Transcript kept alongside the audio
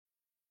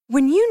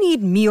When you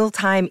need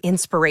mealtime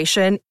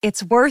inspiration,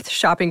 it's worth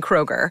shopping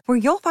Kroger, where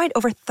you'll find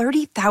over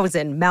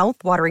 30,000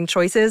 mouth-watering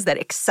choices that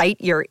excite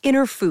your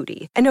inner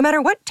foodie. And no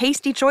matter what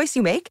tasty choice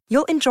you make,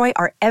 you'll enjoy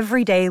our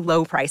everyday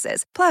low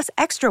prices, plus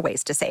extra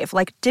ways to save,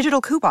 like digital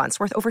coupons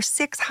worth over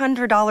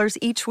 $600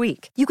 each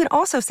week. You can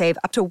also save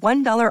up to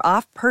 $1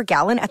 off per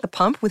gallon at the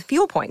pump with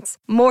fuel points.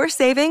 More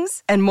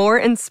savings and more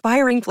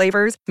inspiring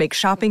flavors make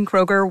shopping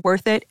Kroger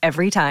worth it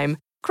every time.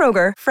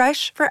 Kroger,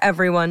 fresh for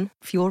everyone.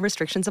 Fuel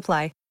restrictions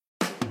apply.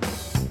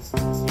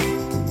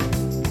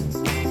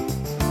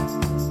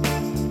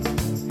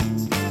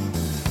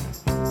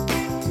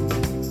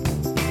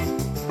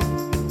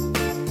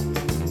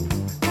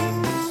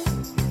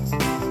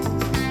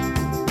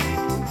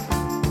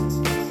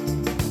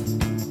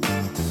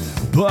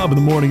 Top of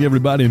the morning,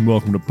 everybody, and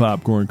welcome to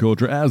Popcorn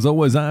Culture. As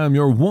always, I am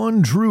your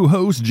one true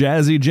host,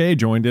 Jazzy J,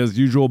 joined as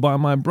usual by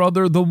my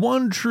brother, the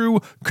one true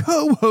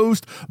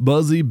co-host,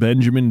 Buzzy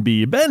Benjamin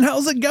B. Ben,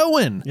 how's it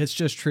going? It's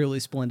just truly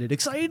splendid.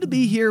 Excited to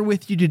be here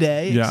with you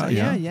today.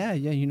 Yeah.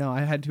 You know,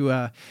 I had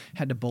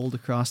to bolt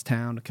across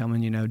town to come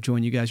and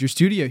join you guys. Your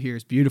studio here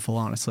is beautiful,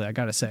 honestly. I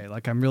gotta say,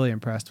 I'm really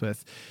impressed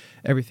with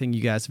everything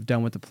you guys have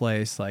done with the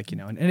place.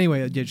 And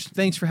anyway, just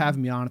thanks for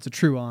having me on. It's a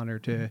true honor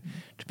to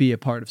be a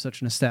part of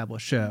such an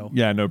established show.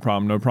 Yeah, no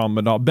problem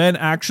at all. Ben,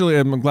 actually,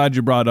 I'm glad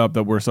you brought up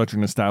that we're such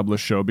an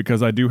established show,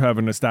 because I do have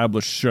an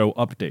established show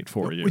update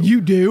for you.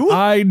 You do?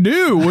 I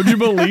do. Would you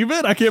believe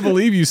it? I can't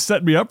believe you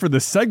set me up for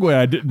this segue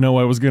I didn't know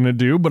I was going to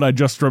do, but I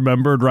just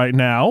remembered right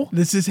now.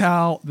 This is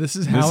how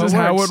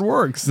it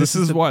works. This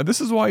is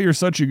why you're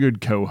such a good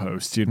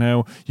co-host. You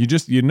know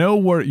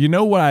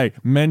what I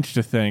meant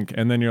to think,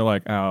 and then you're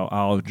like, oh,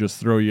 I'll just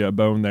throw you a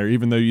bone there,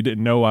 even though you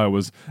didn't know I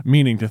was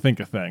meaning to think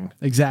a thing.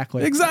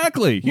 Exactly.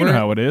 You know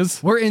how it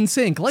is. We're in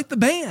sync, like the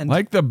band.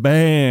 Like the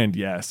band,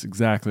 yes,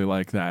 exactly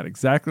like that.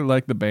 Exactly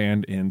like the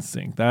band In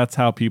Sync. That's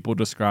how people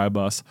describe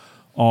us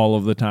all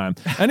of the time.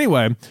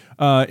 Anyway,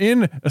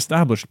 in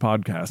established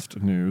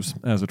podcast news,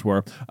 as it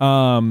were,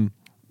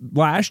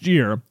 last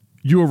year,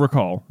 you will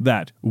recall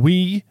that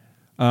we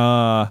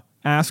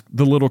asked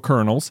the little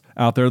colonels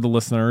out there, the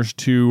listeners,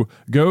 to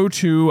go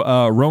to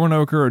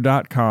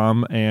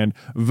roanoker.com and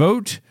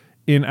vote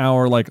in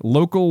our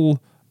local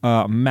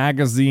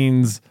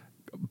magazine's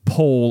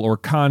poll or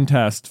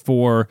contest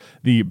for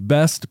the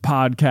best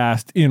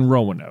podcast in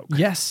Roanoke.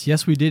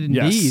 Yes, we did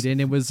indeed. Yes.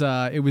 And it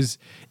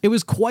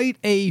was quite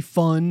a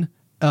fun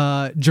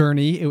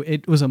journey.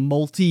 It was a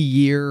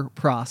multi-year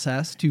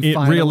process to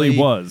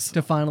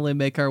finally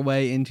make our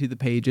way into the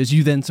pages.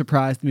 You then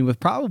surprised me with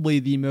probably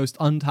the most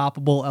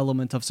untoppable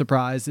element of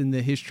surprise in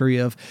the history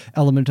of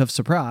Element of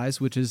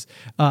Surprise, which is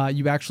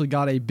you actually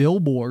got a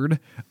billboard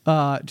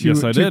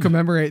to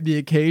commemorate the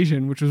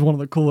occasion, which was one of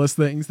the coolest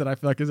things that I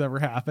feel like has ever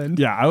happened.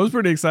 Yeah, I was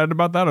pretty excited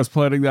about that. I was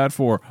planning that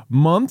for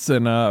months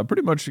and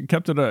pretty much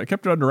kept it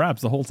under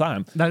wraps the whole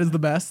time. That is the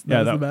best.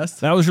 That is the best.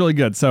 That was really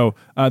good. So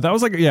that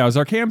was it was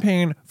our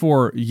campaign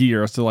for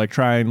years to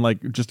try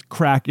and just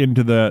crack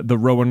into the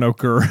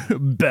Roanoker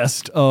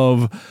best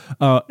of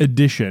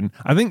edition.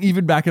 I think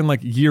even back in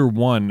year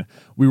one,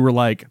 we were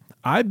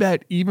I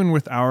bet even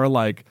with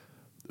our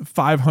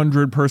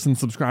 500 person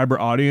subscriber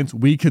audience,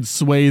 we could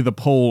sway the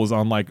polls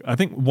on I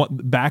think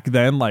back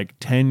then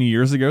 10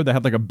 years ago they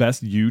had a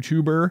best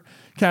YouTuber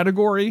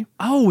category.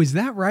 Oh, is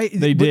that right?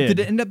 They did. Did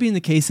it end up being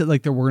the case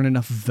that there weren't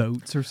enough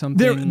votes or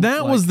something?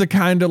 That was the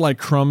kind of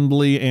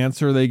crumbly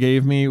answer they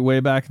gave me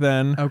way back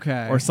then.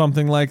 Okay. Or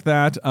something like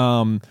that.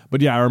 But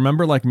yeah, I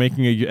remember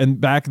making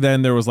and back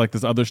then there was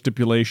this other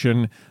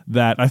stipulation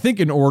that I think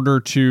in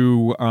order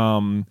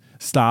to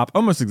stop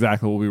almost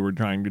exactly what we were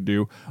trying to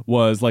do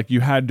was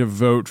you had to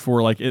vote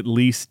for at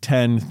least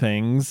 10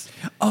 things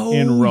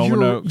in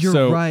Roanoke.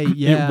 You're right.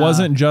 Yeah. It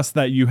wasn't just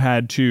that you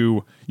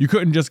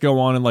couldn't just go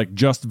on and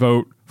just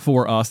vote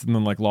for us and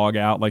then log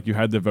out. You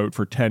had to vote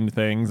for 10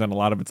 things, and a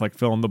lot of it's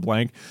fill in the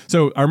blank.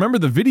 So I remember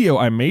the video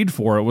I made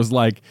for it was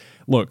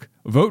look,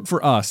 vote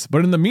for us,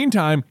 but in the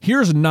meantime,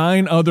 here's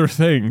 9 other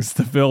things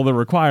to fill the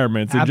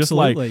requirements. And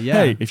Absolutely,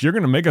 hey, if you're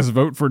gonna make us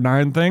vote for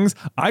 9 things,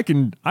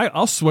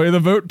 I'll sway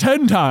the vote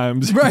 10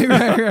 times.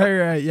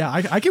 Right. Yeah,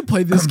 I can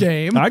play this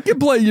game. I can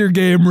play your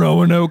game,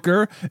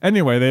 Roanoker.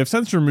 Anyway, they have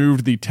since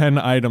removed the 10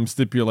 item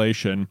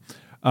stipulation.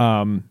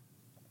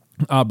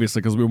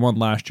 Obviously, because we won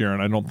last year,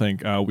 and I don't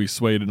think we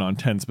swayed it on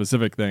 10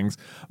 specific things.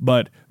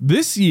 But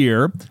this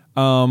year,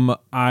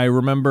 I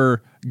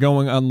remember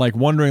going on,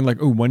 wondering,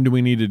 when do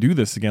we need to do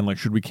this again?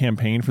 Should we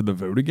campaign for the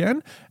vote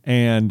again?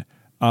 And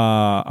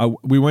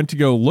we went to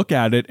go look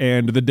at it,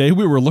 and the day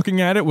we were looking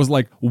at it was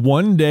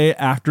one day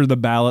after the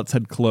ballots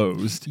had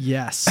closed.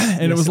 Yes.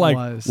 And it was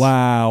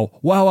wow.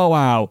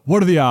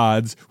 What are the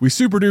odds? We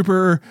super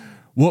duper,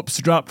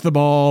 dropped the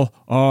ball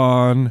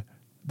on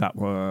that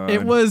one.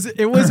 It was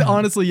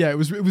honestly, yeah, it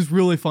was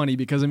really funny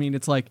because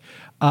it's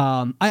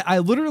I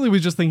literally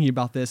was just thinking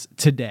about this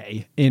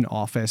today in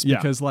office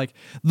because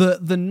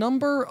the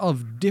number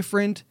of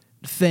different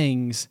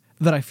things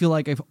that I feel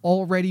like I've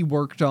already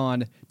worked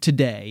on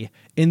today,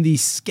 and the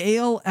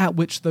scale at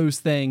which those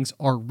things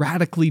are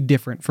radically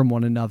different from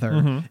one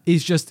another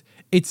is just,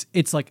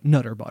 it's like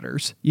Nutter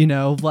Butters, you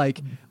know,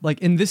 like,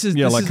 and this is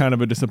kind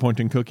of a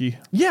disappointing cookie.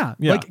 Yeah,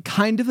 like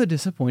kind of a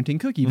disappointing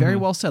cookie. Very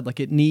well said. Like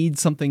it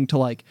needs something to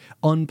like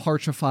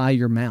unparchify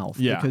your mouth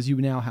because you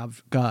now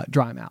have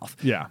dry mouth.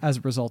 As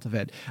a result of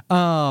it.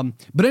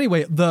 But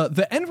anyway,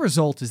 the end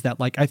result is that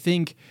like I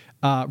think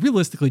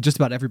realistically, just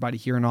about everybody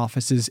here in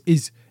office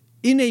is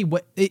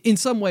in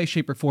some way,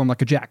 shape, or form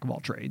like a jack of all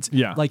trades.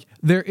 Yeah, like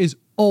there is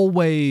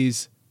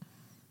always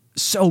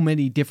so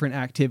many different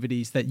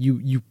activities that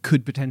you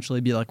could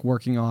potentially be like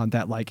working on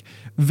that like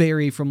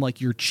vary from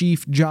like your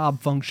chief job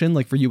function,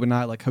 like for you and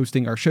I, like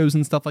hosting our shows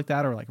and stuff like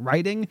that, or like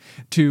writing,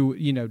 to,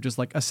 you know, just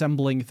like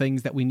assembling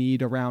things that we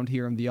need around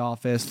here in the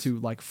office, to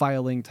like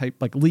filing type,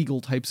 like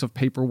legal types of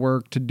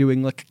paperwork, to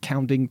doing like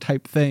accounting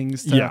type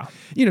things, to,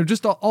 you know,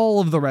 just all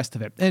of the rest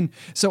of it. And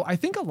so I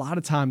think a lot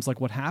of times like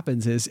what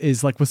happens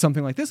is like with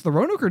something like this, the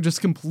Roanoke are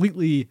just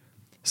completely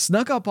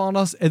snuck up on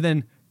us and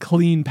then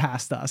clean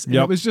past us. And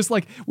it was just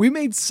like, we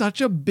made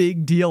such a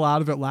big deal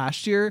out of it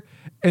last year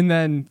and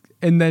then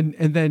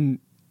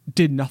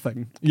did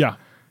nothing. Yeah.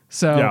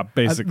 So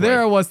basically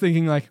there I was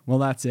thinking like, well,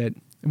 that's it.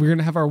 We're going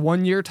to have our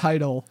 1 year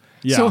title.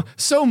 Yeah.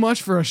 So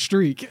much for a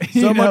streak.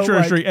 So much for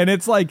a streak. And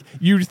it's like,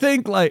 you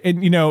think like,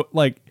 and you know,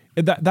 like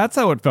that's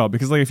how it felt,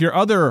 because like if your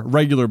other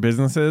regular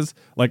businesses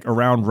like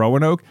around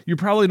Roanoke, you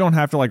probably don't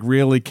have to like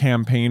really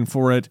campaign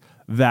for it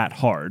that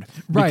hard,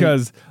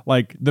 because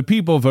like the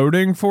people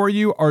voting for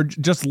you are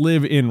just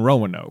live in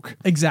Roanoke,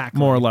 exactly,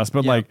 more or less.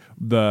 But like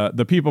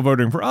the people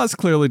voting for us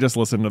clearly just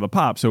listen to the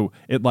pop, so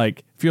it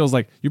like feels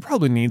like you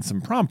probably need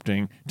some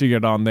prompting to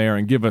get on there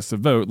and give us a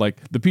vote. Like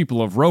the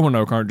people of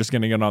Roanoke aren't just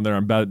going to get on there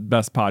and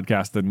best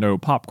podcast and know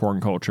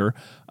popcorn culture.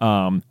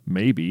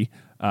 Maybe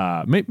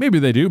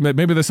they do.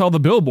 Maybe they saw the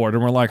billboard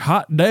and were like,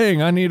 hot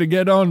dang, I need to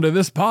get onto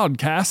this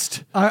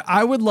podcast.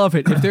 I would love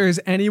it if there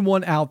is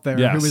anyone out there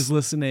who is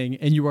listening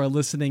and you are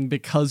listening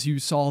because you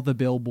saw the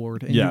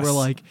billboard and you were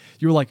like,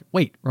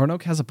 wait,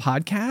 Roanoke has a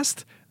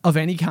podcast of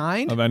any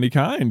kind? Of any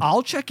kind.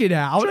 I'll check it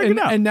out.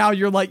 And now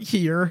you're like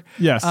here.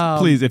 Yes,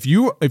 please. If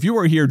you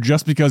are here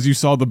just because you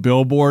saw the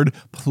billboard,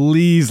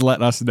 please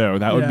let us know.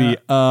 That would be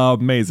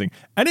amazing.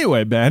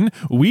 Anyway, Ben,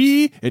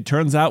 it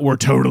turns out we're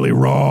totally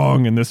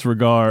wrong in this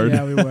regard.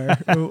 Yeah, we were.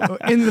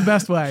 In the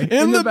best way.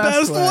 In the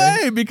best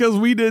way, because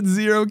we did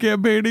zero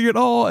campaigning at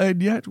all,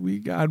 and yet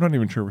I'm not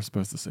even sure we're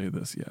supposed to say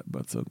this yet,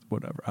 but so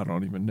whatever. I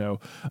don't even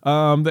know.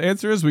 The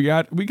answer is we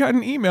got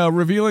an email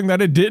revealing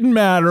that it didn't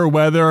matter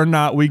whether or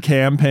not we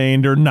campaigned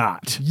or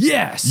not.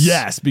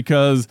 Yes,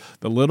 because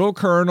the little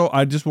colonel,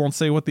 I just won't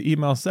say what the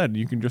email said.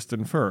 You can just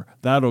infer.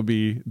 That'll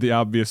be the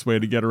obvious way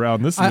to get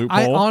around this loophole.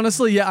 I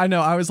honestly, I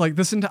know. I was like,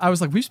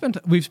 we've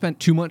spent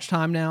too much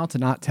time now to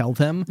not tell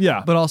them.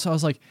 Yeah. But also I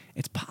was like,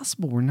 it's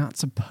possible we're not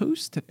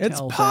supposed to tell them.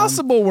 It's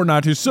possible we're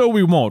not to, so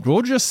we won't.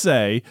 We'll just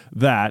say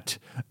that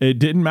it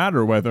didn't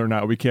matter whether or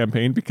not we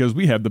campaigned because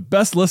we have the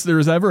best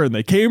listeners ever and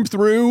they came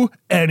through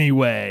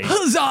anyway.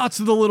 Huzzah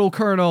to the little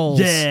colonels.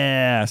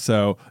 Yeah.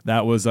 So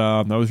that was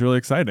really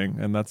exciting.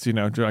 And that's, you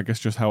know, I guess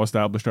just how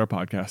established our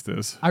podcast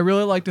is. I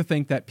really like to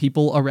think that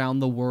people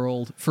around the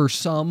world, for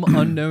some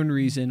unknown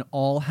reason,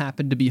 all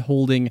happen to be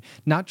holding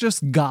not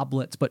just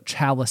goblets, but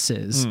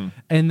chalices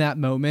in that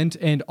moment.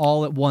 And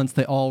all at once,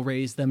 they all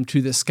raised them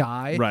to the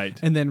sky. Right.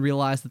 And then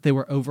realized that they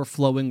were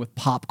overflowing with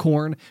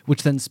popcorn,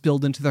 which then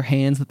spilled into their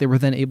hands that they were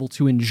then able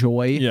to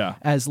enjoy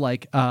as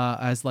like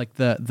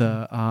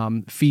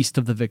the feast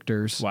of the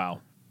victors.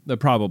 Wow.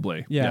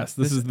 Probably. Yeah, yes.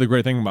 This is the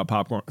great thing about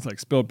popcorn. It's like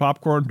spilled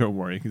popcorn. Don't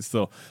worry. You can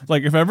still,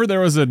 like, if ever there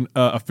was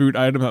a food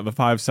item that the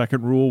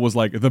 5-second rule was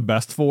like the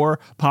best for,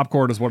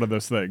 popcorn is one of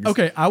those things.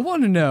 Okay. I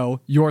want to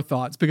know your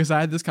thoughts because I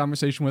had this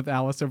conversation with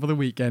Alice over the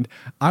weekend.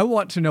 I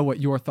want to know what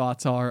your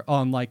thoughts are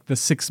on like the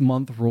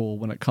 6-month rule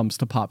when it comes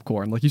to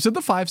popcorn. Like you said,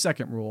 the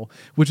 5-second rule,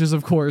 which is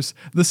of course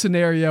the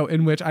scenario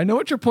in which I know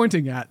what you're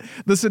pointing at,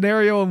 the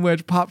scenario in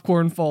which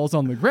popcorn falls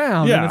on the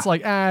ground and it's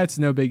like, it's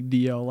no big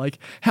deal. Like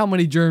how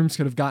many germs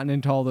could have gotten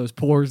into all those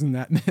pores in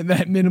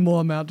that minimal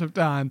amount of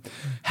time.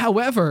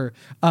 However,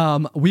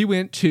 we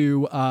went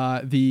to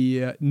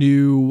the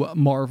new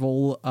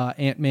Marvel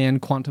Ant-Man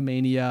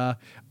Quantumania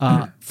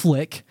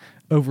flick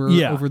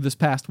over this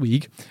past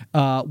week,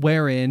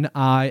 wherein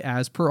I,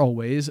 as per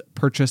always,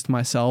 purchased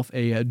myself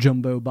a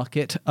jumbo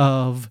bucket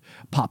of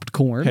popped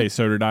corn. Hey,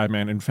 so did I,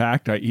 man. In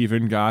fact, I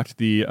even got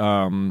the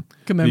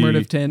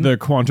commemorative tin, the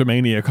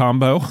Quantumania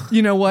combo.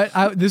 You know what?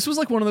 This was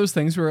like one of those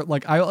things where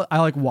like I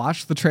like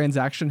watched the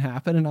transaction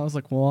happen, and I was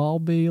like, well,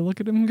 look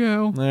at him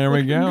go. There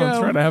we go.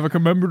 That's right. I have a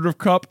commemorative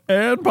cup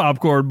and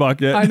popcorn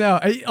bucket. I know.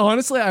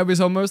 Honestly, I was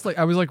almost like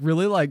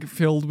really like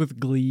filled with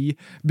glee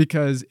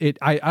because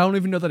I don't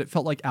even know that it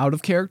felt like out of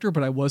of character,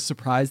 but I was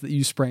surprised that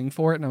you sprang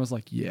for it, and I was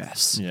like,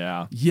 yes.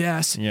 Yeah.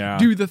 Yes. Yeah.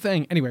 Do the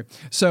thing. Anyway,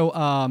 so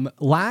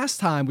last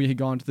time we had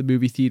gone to the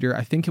movie theater,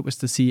 I think it was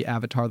to see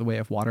Avatar: The Way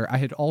of Water. I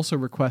had also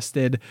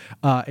requested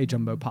a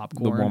jumbo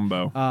popcorn. The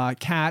Wumbo.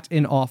 Kat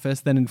in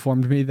office then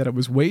informed me that it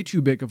was way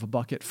too big of a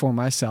bucket for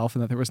myself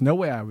and that there was no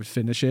way I would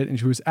finish it, and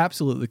she was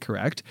absolutely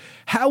correct.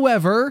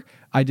 However,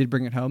 I did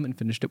bring it home and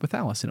finished it with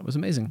Alice, and it was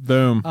amazing.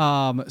 Boom.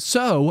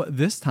 So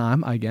this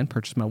time, I again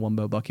purchased my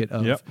Wumbo bucket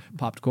of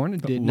popcorn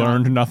and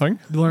Learned nothing.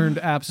 Learned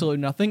absolutely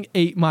nothing.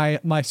 Ate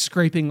my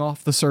scraping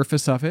off the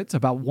surface of it. It's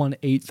about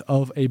 1/8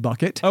 of a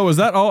bucket. Oh, is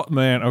that all?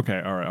 Man, okay.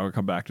 All right. I'll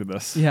come back to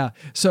this. Yeah.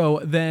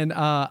 So then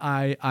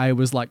I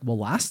was like, well,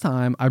 last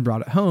time I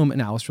brought it home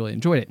and Alice really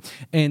enjoyed it.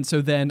 And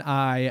so then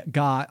I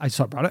brought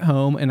it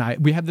home,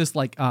 and we have this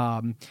like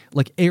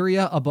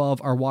area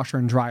above our washer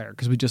and dryer,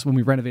 because when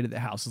we renovated the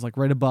house, it's like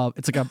right above.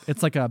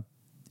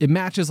 It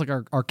matches like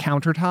our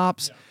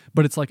countertops,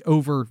 but it's like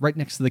over right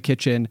next to the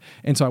kitchen.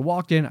 And so I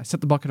walked in, I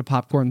set the bucket of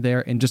popcorn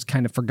there, and just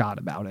kind of forgot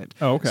about it.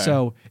 Oh, okay.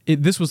 So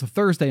this was a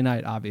Thursday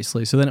night,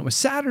 obviously. So then it was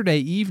Saturday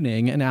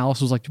evening, and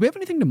Alice was like, do we have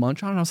anything to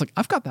munch on? And I was like,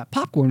 I've got that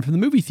popcorn from the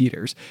movie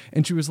theaters.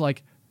 And she was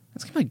like,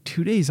 that's gonna be like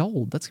 2 days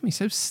old. That's gonna be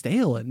so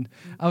stale. And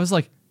I was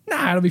like,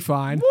 nah, it'll be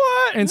fine.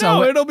 What? And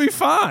so it'll be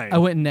fine. I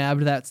went and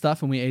nabbed that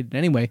stuff, and we ate it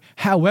anyway.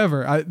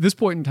 However, at this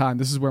point in time,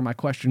 this is where my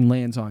question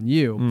lands on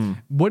you.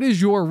 What is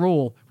your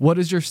rule? What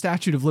is your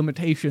statute of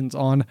limitations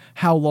on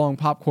how long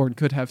popcorn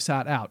could have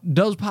sat out?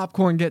 Does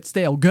popcorn get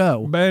stale?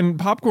 Go. Ben,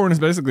 popcorn is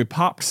basically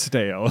popped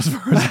stale as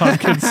far as I'm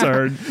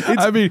concerned.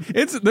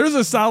 There's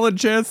a solid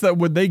chance that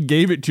when they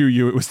gave it to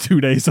you, it was 2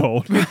 days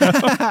old.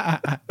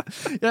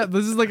 Yeah,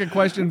 this is like a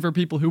question for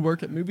people who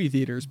work at movie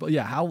theaters. But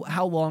yeah,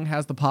 how long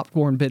has the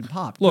popcorn been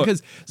popped? Look,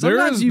 because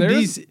sometimes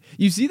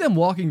you see them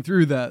walking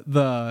through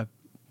the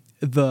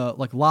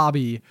like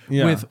lobby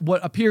with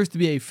what appears to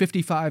be a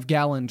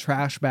 55-gallon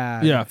trash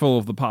bag. Yeah, full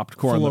of the popped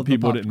corn that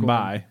people didn't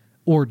buy.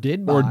 Or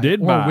did buy.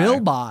 Or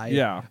will buy.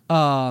 Yeah.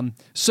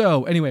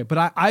 So anyway,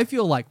 but I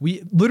feel like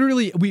we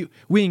literally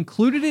we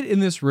included it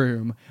in this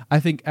room, I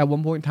think at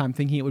one point in time,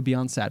 thinking it would be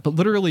on set. But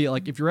literally,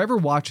 like, if you're ever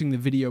watching the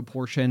video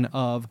portion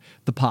of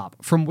the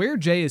pop, from where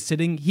Jay is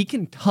sitting, he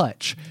can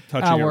touching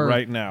it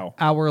right now.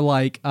 Our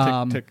like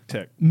tick,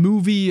 tick.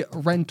 movie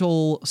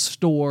rental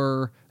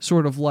store,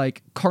 sort of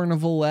like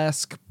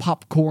carnival-esque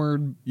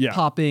popcorn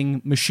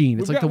popping machine.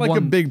 It's We've like got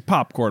a big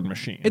popcorn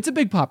machine. It's a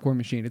big popcorn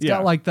machine. It's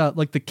got like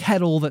the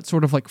kettle that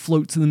sort of like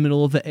floats in the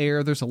middle of the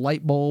air. There's a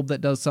light bulb that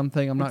does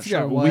something. I'm not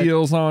sure what. It's got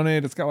wheels on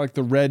it. It's got like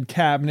the red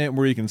cabinet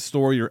where you can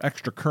store your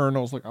extra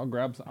kernels. Like I'll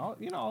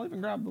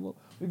even grab the little.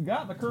 We've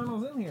got the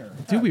kernels in here.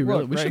 Do we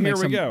really? Look, we should here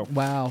make we go.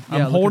 Wow.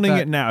 I'm holding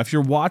it now. If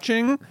you're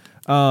watching,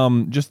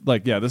 just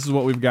like this is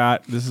what we've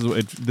got. This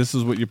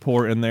is what you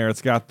pour in there.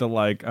 It's got the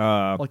like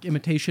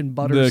imitation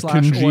butter, the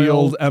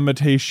congealed oil.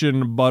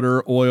 imitation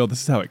butter oil.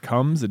 This is how it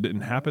comes. It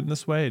didn't happen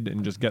this way. It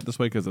didn't just get this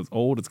way because it's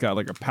old. It's got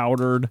like a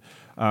powdered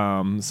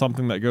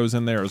something that goes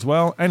in there as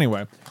well.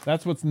 Anyway,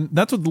 that's what's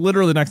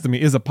literally next to me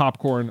is a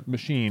popcorn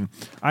machine.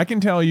 I can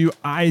tell you,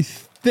 I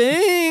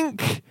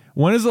think.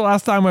 When is the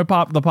last time I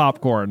popped the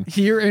popcorn?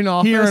 Here in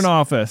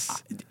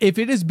office. If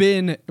it has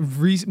been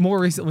more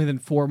recently than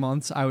 4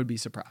 months, I would be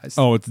surprised.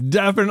 Oh, it's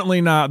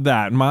definitely not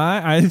that.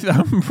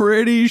 I'm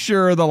pretty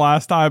sure the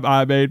last time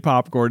I made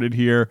popcorn in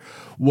here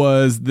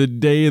was the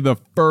day the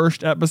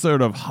first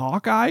episode of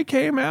Hawkeye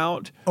came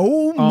out.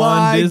 Oh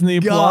my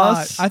Disney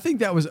Plus. I think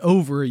that was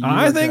over a year.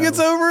 I think it's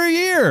over a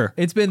year.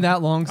 It's been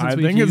that long since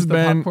we've used the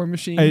popcorn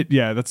machine.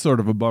 That's sort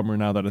of a bummer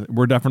now that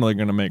we're definitely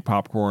going to make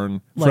popcorn,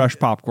 fresh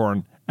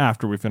popcorn,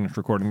 after we finish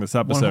recording this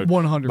episode.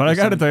 100%. But I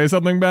got to tell you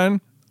something,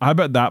 Ben. I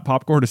bet that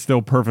popcorn is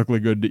still perfectly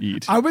good to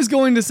eat. I was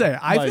going to say,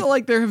 I feel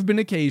like there have been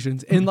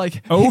occasions, and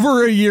like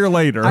over a year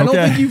later. I don't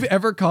think you've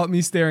ever caught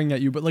me staring at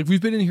you, but like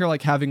we've been in here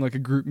like having like a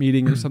group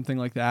meeting or something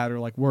like that, or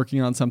like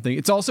working on something.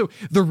 It's also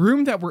the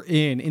room that we're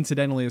in,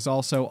 incidentally, is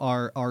also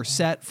our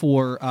set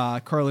for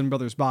Carlin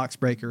Brothers Box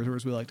Breakers, or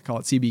as we like to call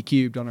it, CB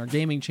Cubed on our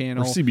gaming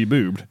channel. Or CB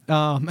Boobed.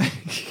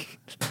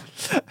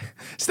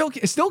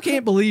 Still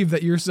can't believe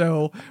that you're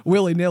so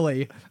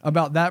willy-nilly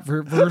about that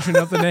version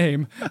of the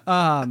name.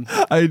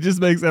 It just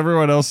makes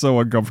everyone else so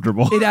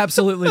uncomfortable. It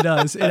absolutely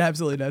does.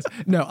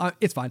 No,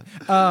 it's fine.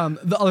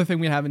 The other thing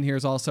we have in here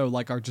is also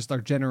like our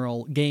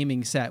general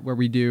gaming set where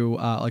we do we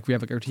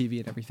have like our TV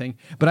and everything.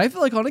 But I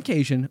feel like on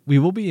occasion we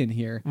will be in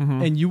here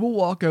and you will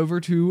walk over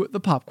to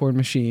the popcorn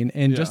machine,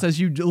 and just as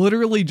you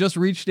literally just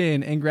reached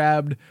in and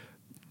grabbed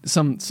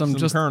some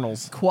just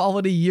kernels,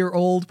 quality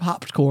year-old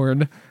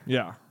popcorn.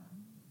 Yeah.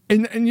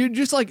 And you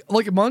just like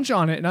munch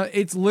on it. And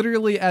it's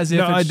literally as if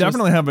No, I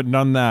definitely haven't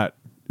done that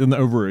in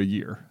over a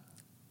year.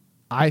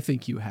 I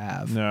think you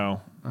have. No.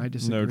 I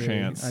disagree. No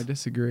chance. I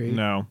disagree.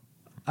 No.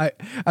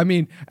 I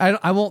mean,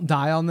 I won't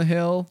die on the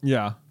hill.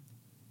 Yeah.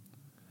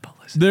 But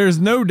listen, there's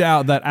no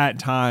doubt that at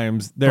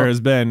times there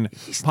has been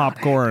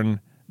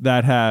popcorn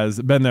that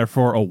has been there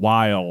for a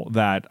while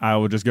that I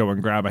will just go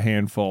and grab a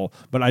handful.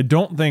 But I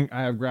don't think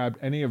I have grabbed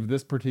any of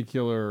this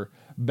particular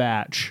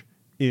batch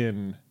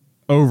in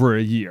over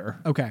a year.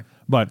 Okay.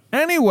 But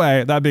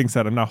anyway, that being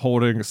said, I'm now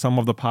holding some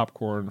of the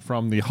popcorn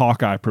from the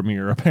Hawkeye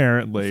premiere,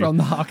 apparently. From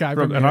the Hawkeye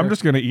premiere. And I'm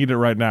just going to eat it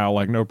right now,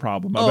 like no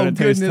problem. Oh, it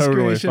tastes totally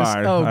gracious.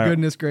 fine.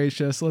 Goodness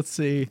gracious. Let's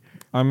see.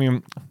 I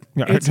mean,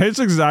 it tastes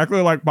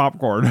exactly like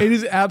popcorn. It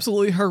is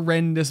absolutely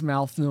horrendous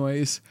mouth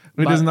noise.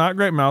 It is not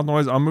great mouth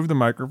noise. I'll move the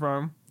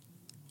microphone.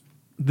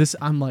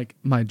 I'm like,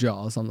 my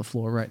jaw is on the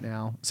floor right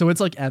now. So it's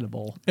like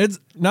edible. It's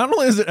not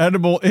only is it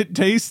edible, it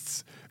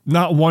tastes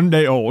not 1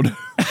 day old.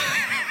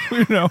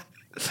 You know?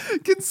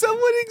 Can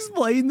someone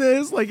explain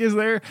this? Like, is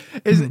it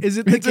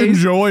the it's case?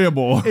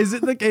 Enjoyable. Is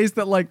it the case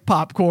that like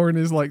popcorn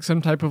is like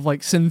some type of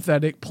like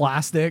synthetic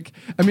plastic?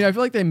 I mean, I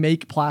feel like they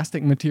make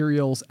plastic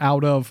materials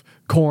out of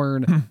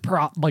corn,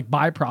 like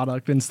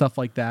byproduct and stuff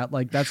like that.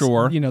 Like that's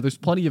sure. You know, there's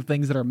plenty of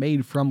things that are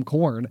made from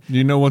corn. Do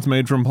you know what's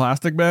made from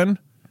plastic, Ben?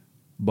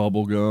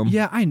 Bubble gum.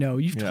 Yeah, I know.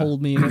 You've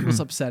told me, and it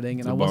was upsetting,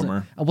 and I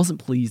wasn't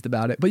pleased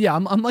about it. But yeah,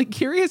 I'm like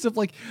curious if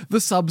like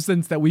the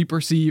substance that we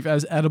perceive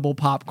as edible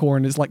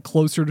popcorn is like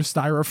closer to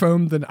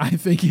styrofoam than I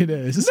think it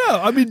is.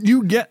 No, I mean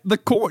you get the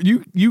corn.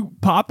 You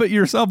pop it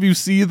yourself. You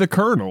see the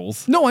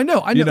kernels. No, I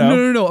know. You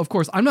know? No. Of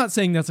course, I'm not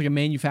saying that's like a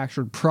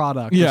manufactured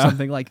product or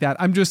something like that.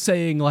 I'm just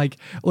saying like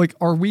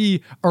are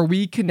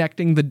we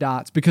connecting the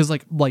dots because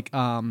like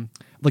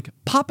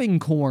popping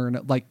corn,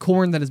 like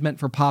corn that is meant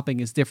for popping,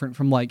 is different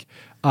from like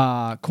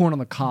corn on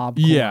the cob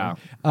corn. Yeah.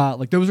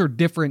 Like those are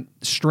different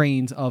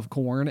strains of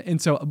corn.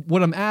 And so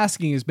what I'm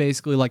asking is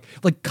basically like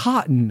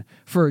cotton,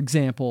 for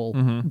example,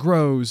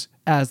 grows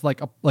as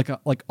like a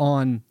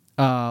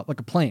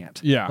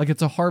plant. Yeah. Like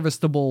it's a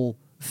harvestable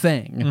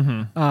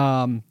thing.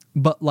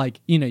 But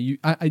like, you know,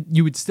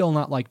 you would still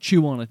not like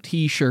chew on a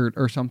t-shirt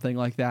or something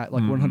like that,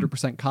 like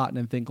 100% cotton,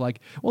 and think like,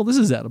 well, this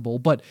is edible.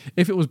 But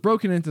if it was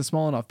broken into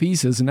small enough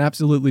pieces and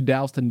absolutely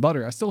doused in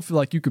butter, I still feel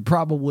like you could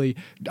probably,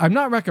 I'm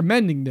not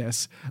recommending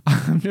this.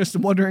 I'm just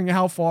wondering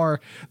how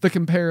far the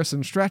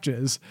comparison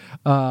stretches.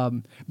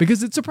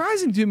 Because it's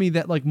surprising to me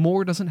that like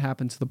more doesn't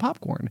happen to the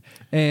popcorn.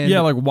 And yeah,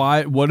 like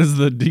what is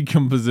the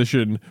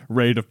decomposition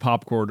rate of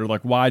popcorn, or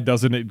like why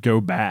doesn't it go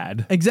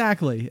bad?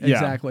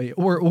 Exactly.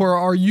 Or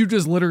are you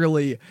just literally,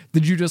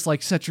 did you just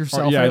like set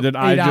yourself up 8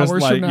 hours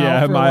from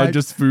now? Am I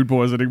just food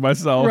poisoning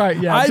myself? Right,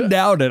 yeah. I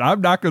doubt it.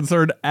 I'm not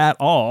concerned at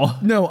all.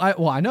 No,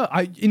 I know.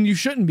 And you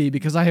shouldn't be,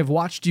 because I have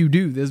watched you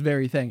do this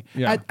very thing.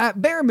 Yeah. At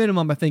bare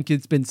minimum, I think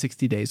it's been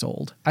 60 days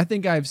old. I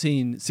think I've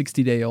seen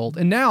 60-day old.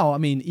 And now, I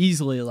mean,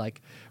 easily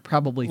like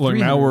probably 300.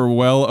 Look, now we're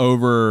well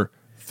over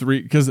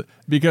 3,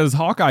 because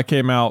Hawkeye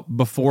came out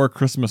before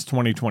Christmas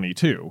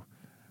 2022,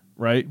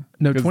 right?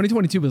 No,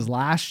 2022 was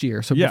last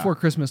year. So before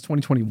Christmas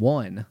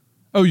 2021.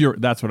 Oh,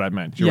 that's what I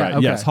meant. You're right.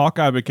 Okay. Yes,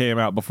 Hawkeye came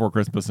out before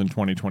Christmas in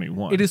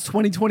 2021. It is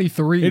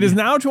 2023. It is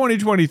now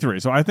 2023.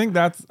 So I think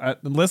that's,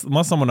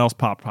 unless someone else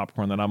popped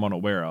popcorn that I'm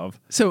unaware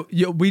of. So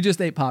we just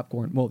ate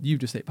popcorn. Well, you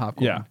just ate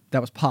popcorn. Yeah. That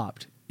was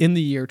popped in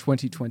the year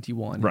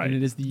 2021. Right. And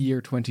it is the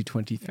year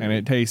 2023. And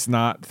it tastes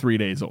not 3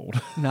 days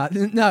old. Not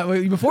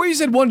before you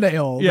said 1 day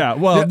old. Yeah.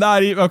 Well,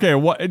 not even. Okay.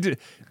 What?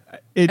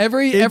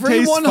 Every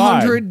 100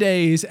 fine.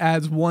 Days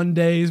adds 1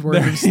 day's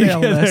worth of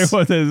staleness.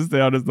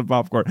 Staleness to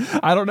popcorn.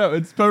 I don't know.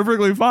 It's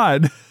perfectly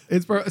fine.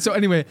 So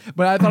anyway,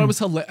 but I thought it was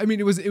hilarious. I mean,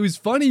 it was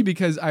funny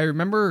because I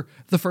remember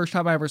the first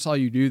time I ever saw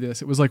you do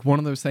this. It was like one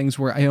of those things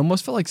where I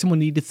almost felt like someone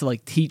needed to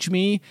like teach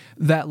me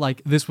that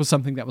like this was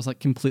something that was like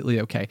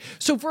completely okay.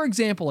 So for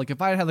example, like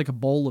if I had like a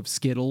bowl of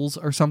Skittles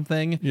or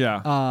something,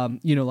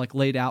 you know, like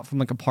laid out from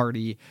like a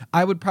party,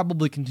 I would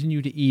probably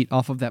continue to eat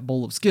off of that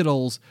bowl of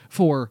Skittles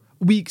for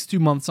weeks to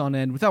months on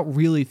end without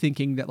really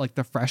thinking that like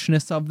the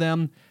freshness of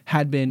them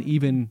had been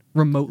even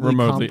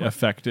remotely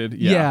affected.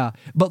 Yeah.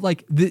 But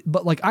like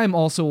I'm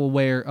also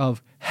aware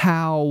of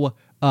how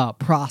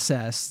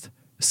processed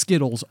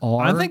Skittles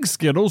are. I think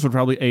Skittles would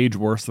probably age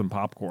worse than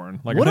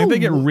popcorn. Like I think they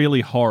get really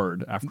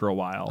hard after a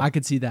while. I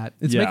could see that.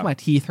 It's making my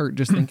teeth hurt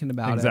just thinking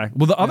about it. Exactly.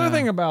 Well, the other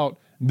thing about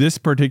this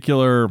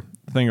particular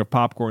thing of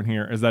popcorn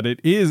here is that it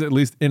is at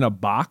least in a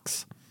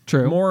box.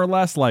 True. More or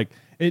less, like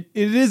it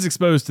is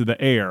exposed to the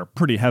air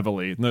pretty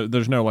heavily.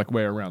 There's no like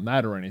way around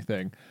that or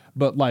anything.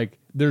 But like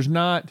there's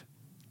not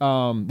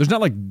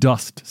like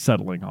dust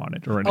settling on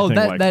it or anything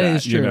like that. That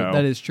is true. You know?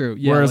 That is true.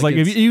 Yeah, whereas like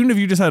even if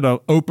you just had an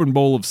open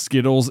bowl of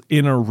Skittles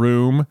in a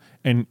room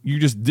and you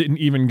just didn't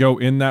even go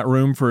in that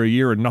room for a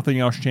year and nothing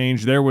else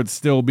changed, there would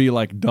still be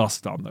like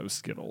dust on those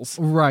Skittles.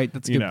 Right.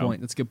 That's a good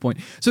point. That's a good point.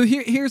 So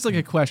here's like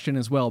a question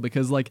as well,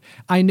 because like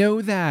I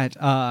know that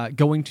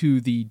going to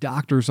the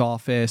doctor's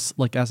office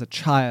like as a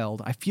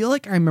child, I feel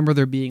like I remember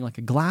there being like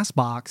a glass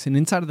box, and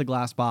inside of the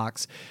glass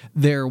box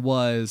there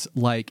was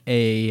like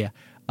a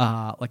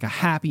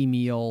Happy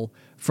Meal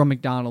from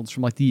McDonald's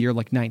from like the year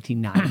like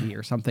 1990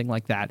 or something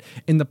like that.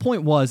 And the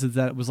point is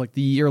that it was like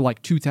the year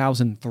like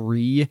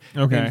 2003.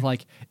 Okay. And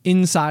like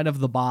inside of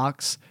the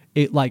box,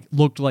 it like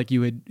looked like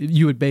you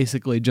had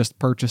basically just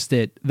purchased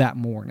it that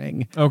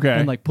morning. Okay.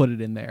 And like put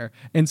it in there.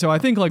 And so I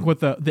think like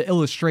with the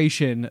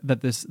illustration that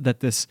this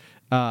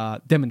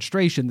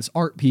demonstration, this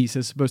art piece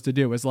is supposed to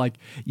do is like,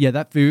 yeah,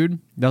 that food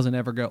doesn't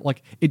ever go,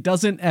 like it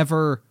doesn't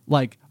ever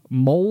like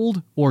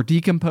mold or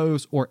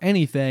decompose or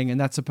anything, and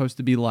that's supposed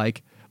to be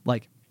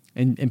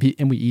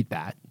and we eat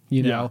that,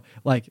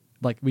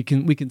 like we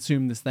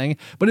consume this thing.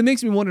 But it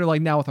makes me wonder,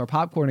 like now with our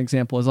popcorn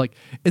example, is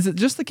it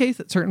just the case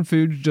that certain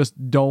foods just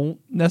don't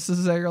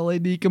necessarily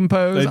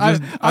decompose?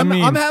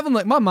 I'm having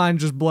like my mind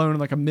just blown in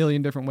like a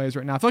million different ways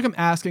right now. I feel like I'm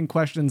asking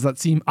questions that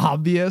seem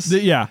obvious.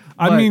 Yeah.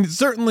 I mean,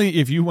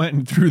 certainly if you went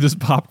and threw this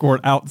popcorn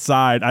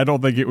outside, I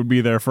don't think it would be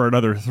there for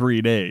another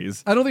 3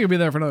 days. I don't think it'd be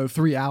there for another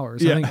 3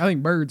 hours. Yeah. I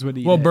think birds would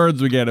eat it. Well,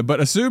 birds would get it.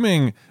 But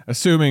assuming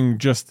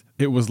just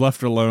it was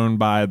left alone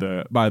by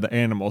the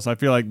animals, I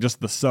feel like just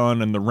the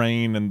sun and the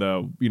rain and the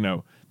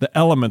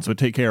elements would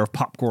take care of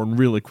popcorn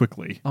really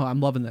quickly. Oh, I'm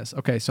loving this.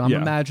 Okay, so I'm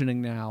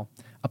imagining now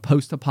a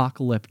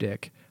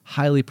post-apocalyptic,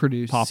 highly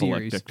produced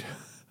series.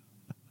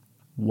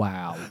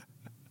 Wow.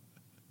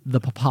 The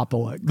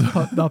apocalypse.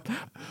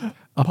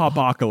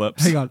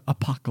 Apocalypse. Hang on.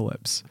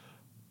 Apocalypse.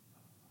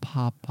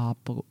 Why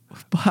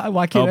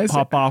can't I say?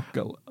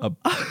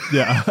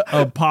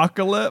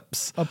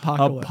 Apocalypse.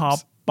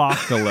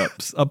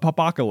 Apocalypse.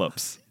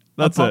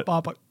 That's it.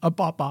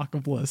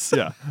 Apocalypse.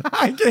 Yeah.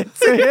 I can't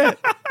say it.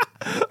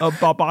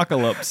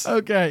 Apocalypse.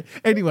 Okay.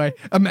 Anyway,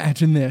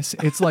 imagine this.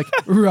 It's like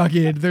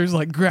rugged. There's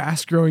like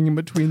grass growing in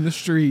between the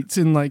streets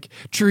and like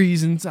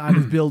trees inside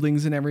of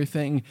buildings and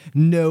everything.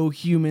 No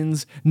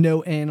humans,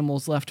 no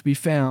animals left to be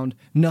found.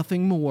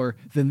 Nothing more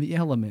than the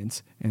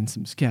elements and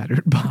some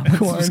scattered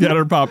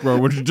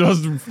popcorn. Which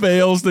just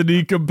fails to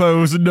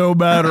decompose no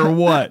matter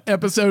what.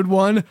 Episode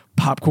 1,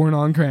 popcorn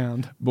on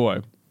ground.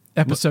 Boy.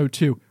 Episode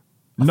 2,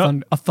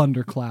 a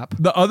thunderclap.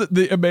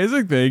 The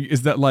amazing thing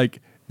is that, like,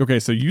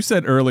 okay, so you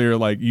said earlier,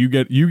 like, you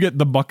get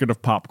the bucket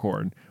of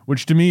popcorn,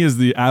 which to me is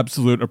the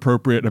absolute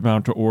appropriate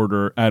amount to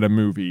order at a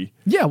movie.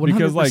 Yeah,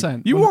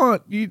 100%. Because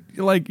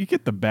like you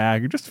get the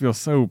bag, it just feels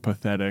so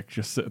pathetic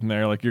just sitting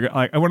there. Like you're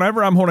like,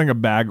 whenever I'm holding a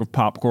bag of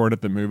popcorn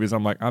at the movies,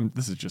 I'm like, I'm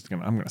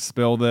gonna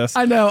spill this.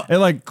 I know. It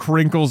like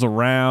crinkles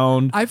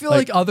around. I feel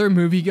like other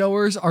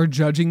moviegoers are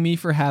judging me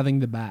for having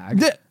the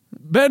bag.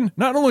 Ben,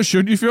 not only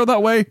should you feel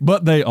that way,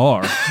 but they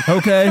are.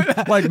 Okay?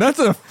 Like, that's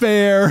a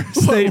fair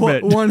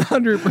statement.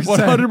 100%.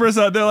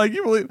 100%. They're like,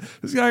 you believe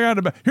this guy got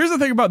a bag. Here's the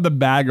thing about the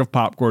bag of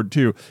popcorn,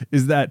 too,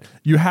 is that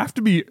you have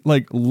to be,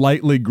 like,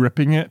 lightly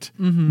gripping it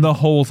the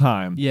whole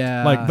time.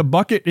 Yeah. Like, the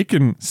bucket, it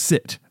can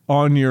sit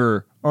on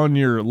your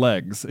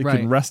legs. It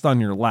can rest on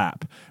your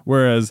lap.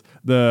 Whereas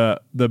the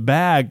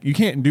bag, you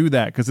can't do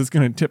that because it's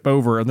going to tip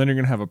over and then you're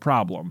going to have a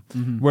problem.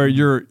 Where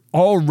your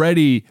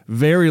already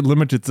very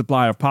limited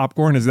supply of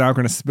popcorn is now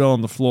going to spill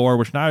on the floor,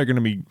 which now you're going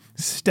to be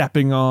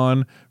stepping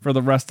on for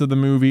the rest of the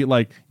movie.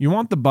 Like, you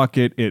want the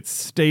bucket. It's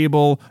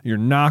stable. You're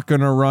not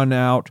going to run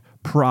out,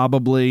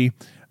 probably.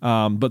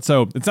 But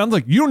so it sounds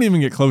like you don't even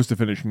get close to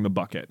finishing the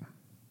bucket.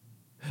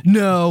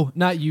 No,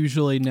 not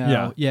usually.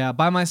 No. Yeah.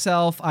 By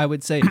myself, I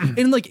would say.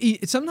 And like,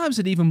 sometimes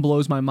it even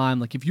blows my mind.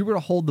 Like, if you were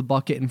to hold the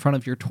bucket in front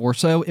of your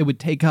torso, it would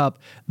take up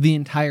the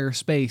entire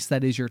space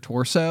that is your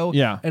torso.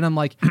 Yeah. And I'm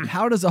like,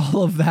 how does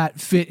all of that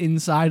fit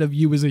inside of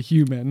you as a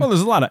human? Well, there's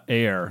a lot of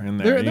air in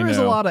there. There is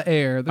a lot of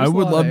air. I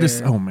would love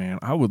to. Oh man,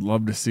 I would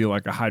love to see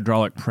like a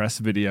hydraulic press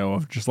video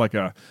of just like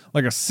a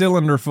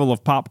cylinder full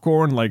of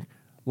popcorn, like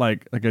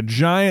a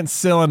giant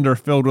cylinder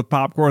filled with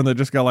popcorn that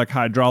just got like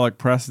hydraulic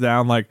pressed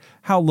down. Like,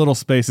 how little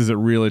space is it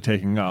really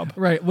taking up?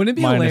 Right. Wouldn't it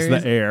be minus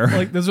hilarious? The air.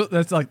 Like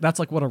that's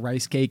like what a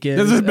rice cake is.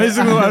 This is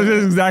basically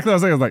exactly what I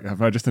was saying. I was like,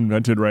 have I just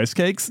invented rice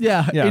cakes?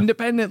 Yeah.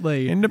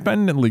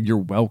 Independently, you're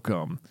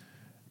welcome.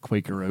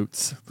 Quaker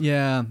Oats.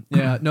 Yeah.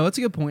 No, it's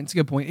a good point.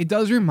 It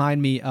does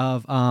remind me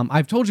of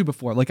I've told you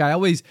before. Like I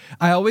always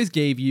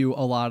gave you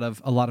a lot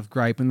of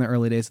gripe in the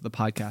early days of the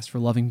podcast for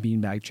loving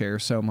beanbag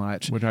chairs so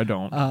much, which I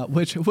don't.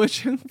 Which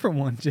for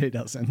one, Jay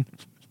doesn't.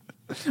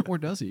 Or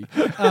does he?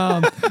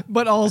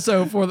 But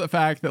also for the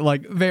fact that,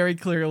 like, very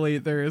clearly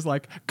there is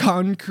like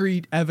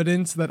concrete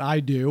evidence that I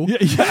do.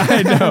 Yeah,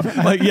 I know.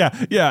 Like,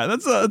 yeah.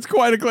 That's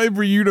quite a claim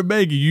for you to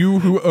make.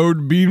 You who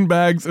owned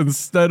beanbags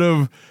instead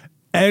of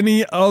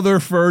any other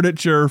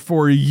furniture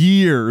for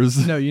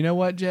years. No, you know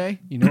what, Jay?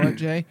 You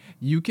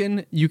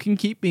can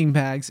keep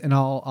beanbags, and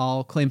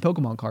I'll claim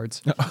Pokemon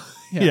cards.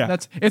 Yeah,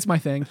 it's my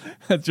thing.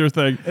 That's your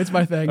thing. It's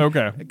my thing.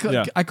 Okay.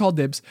 I call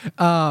dibs.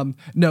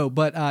 No,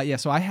 but yeah.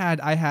 So I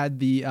had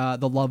the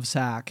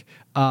Lovesac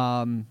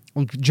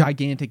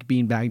gigantic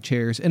beanbag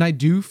chairs, and I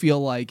do feel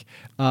like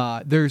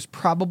there's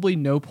probably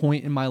no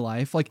point in my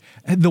life, like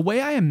the way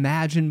I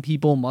imagine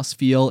people must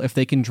feel if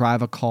they can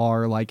drive a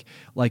car like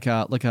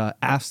a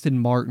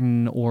Aston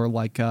Martin or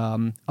like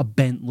a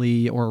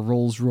Bentley or a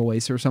Rolls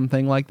Royce or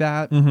something like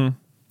that. Mm-hmm.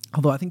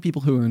 Although I think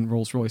people who are in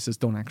Rolls Royces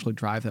don't actually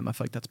drive them. I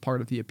feel like that's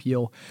part of the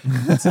appeal.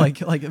 It's like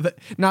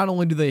not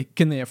only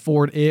can they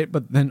afford it,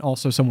 but then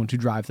also someone to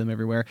drive them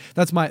everywhere.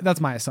 That's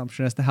my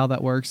assumption as to how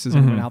that works. Is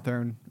anyone out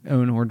there and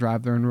own or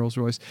drive their own Rolls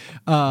Royce?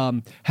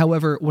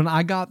 However, when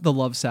I got the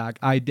Lovesac,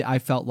 I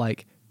felt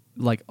like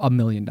like $1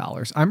 million.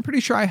 I'm pretty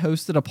sure I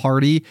hosted a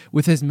party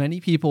with as many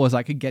people as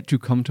I could get to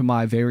come to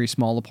my very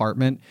small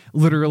apartment,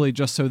 literally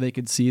just so they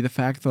could see the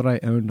fact that I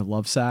owned a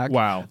Lovesac.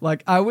 Wow.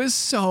 Like I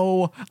was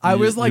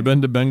like, you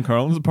been to Ben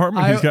Carlin's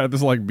apartment? He's got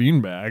this like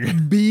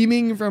beanbag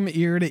beaming from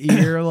ear to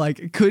ear.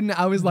 Like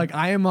I was like,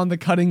 I am on the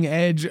cutting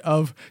edge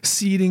of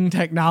seating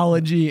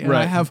technology, and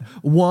I have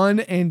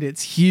one, and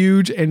it's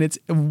huge, and it's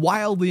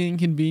wildly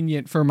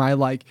inconvenient for my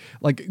like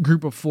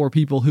group of 4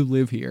 people who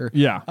live here.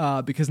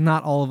 Yeah. Because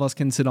not all of us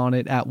can sit on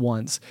it at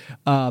once.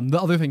 The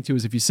other thing too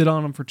is if you sit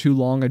on them for too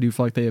long, I do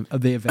feel like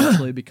they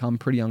eventually become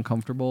pretty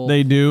uncomfortable.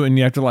 They do, and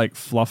you have to like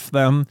fluff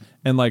them.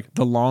 And like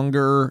the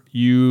longer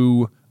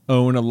you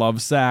own a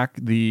Lovesac,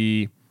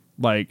 the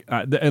like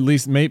at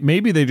least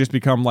maybe they just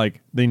become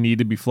like they need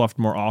to be fluffed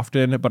more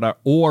often. But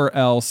or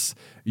else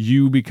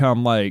you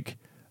become like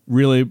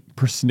really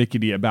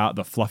persnickety about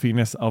the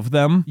fluffiness of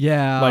them.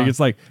 Yeah. Like it's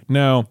like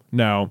no.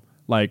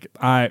 Like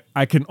I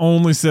can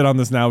only sit on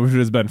this now which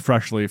has been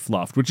freshly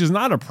fluffed, which is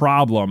not a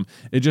problem.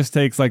 It just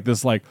takes like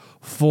this like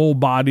full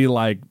body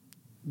like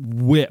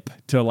whip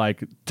to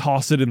like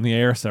toss it in the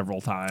air several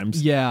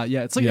times. Yeah.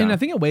 It's like, and I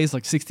think it weighs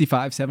like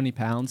 65, 70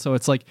 pounds. So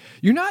it's like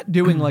you're not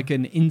doing like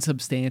an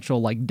insubstantial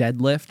like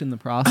deadlift in the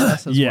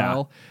process as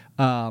well.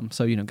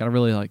 So gotta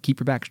really like keep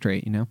your back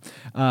straight,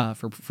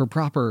 for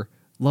proper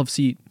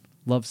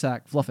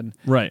Lovesac fluffing.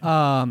 Right.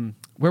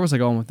 Where was I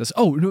going with this?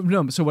 Oh,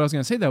 no. So what I was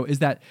going to say, though, is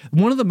that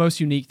one of the most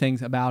unique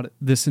things about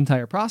this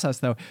entire process,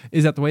 though,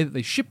 is that the way that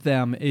they ship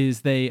them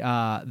is they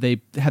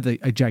have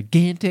a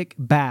gigantic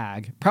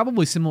bag,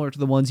 probably similar to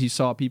the ones you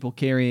saw people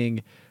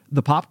carrying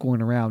the popcorn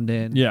around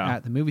in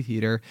at the movie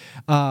theater.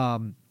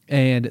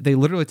 And they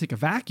literally take a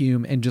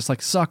vacuum and just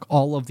like suck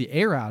all of the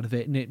air out of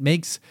it, and it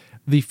makes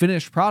the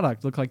finished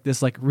product look like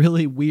this like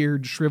really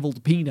weird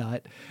shriveled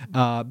peanut,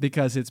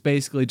 because it's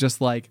basically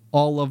just like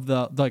all of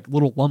the like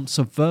little lumps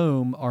of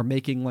foam are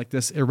making like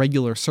this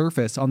irregular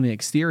surface on the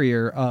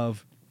exterior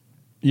of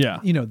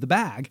the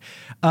bag.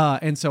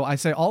 And so I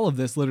say all of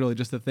this literally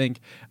just to think,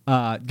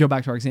 go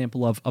back to our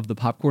example of the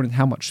popcorn and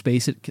how much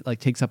space it like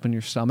takes up in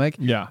your stomach.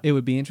 Yeah. It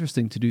would be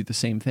interesting to do the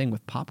same thing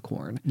with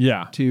popcorn.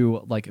 Yeah.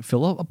 To like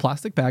fill up a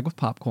plastic bag with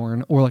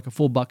popcorn or like a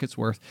full bucket's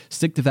worth,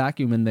 stick the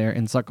vacuum in there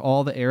and suck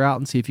all the air out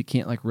and see if you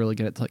can't like really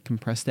get it to like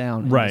compress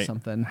down into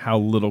something. How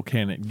little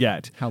can it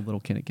get?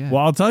 Well,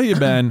 I'll tell you,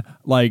 Ben,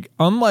 like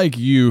unlike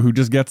you who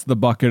just gets the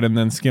bucket and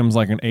then skims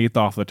like an eighth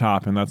off the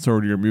top and that's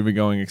sort of your movie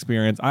going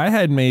experience, I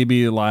had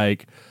maybe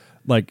like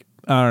I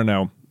don't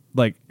know,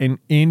 like an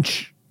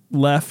inch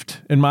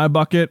left in my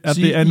bucket at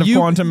the end of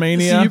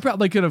Quantumania. So you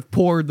probably could have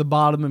poured the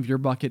bottom of your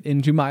bucket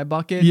into my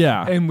bucket.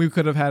 Yeah. And we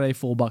could have had a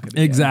full bucket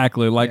again.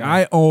 Exactly. Like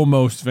I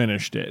almost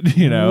finished it,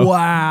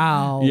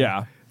 Wow.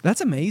 Yeah. That's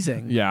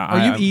amazing. Yeah.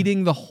 Are you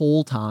eating the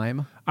whole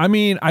time? I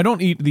mean, I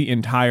don't eat the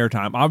entire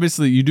time.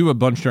 Obviously, you do a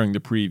bunch during the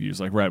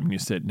previews, like right when you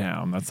sit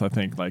down. That's, I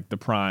think, like the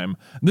prime.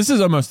 This is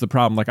almost the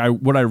problem. Like,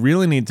 what I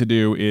really need to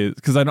do is,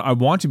 because I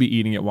want to be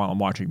eating it while I'm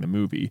watching the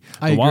movie.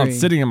 But while it's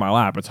sitting in my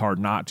lap, it's hard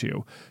not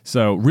to.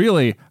 So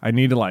really, I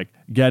need to like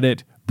get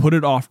it, put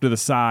it off to the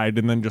side,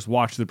 and then just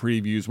watch the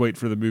previews, wait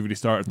for the movie to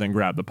start, and then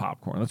grab the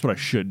popcorn. That's what I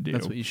should do.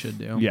 That's what you should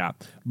do. Yeah,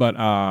 but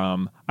I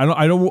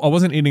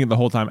wasn't eating it the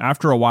whole time.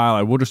 After a while,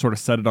 I will just sort of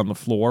set it on the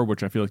floor,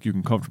 which I feel like you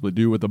can comfortably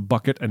do with a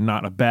bucket and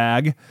not a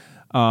bag.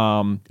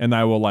 And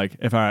I will like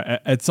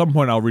at some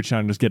point I'll reach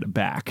down and just get it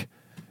back.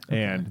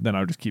 And then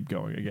I'll just keep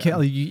going again.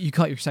 Kelly, you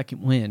caught your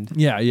second wind.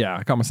 Yeah.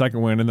 I caught my second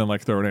wind and then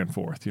like third and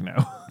fourth,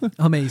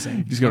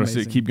 Amazing. Just got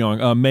to keep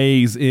going.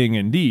 Amazing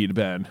indeed,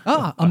 Ben.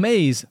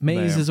 Amaze.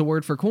 Maze is a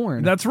word for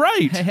corn. That's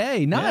right.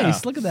 Hey,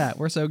 nice. Yeah. Look at that.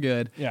 We're so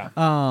good. Yeah.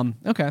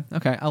 Okay.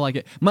 I like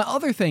it. My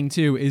other thing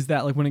too is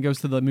that like when it goes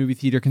to the movie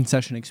theater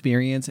concession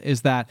experience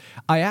is that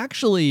I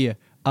actually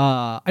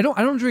I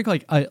don't drink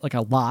like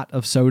a lot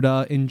of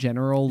soda in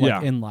general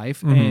in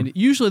life, and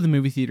usually the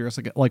movie theater is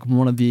like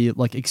one of the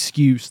like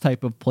excuse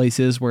type of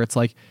places where it's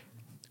like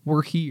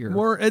we're here.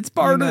 It's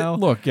part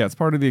of it's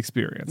part of the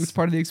experience. It's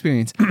part of the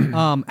experience.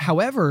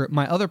 However,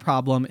 my other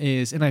problem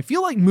is, and I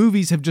feel like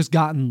movies have just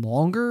gotten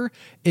longer,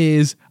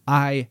 is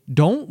I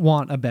don't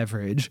want a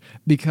beverage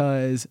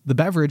because the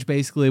beverage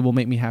basically will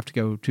make me have to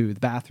go to the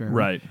bathroom.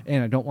 Right.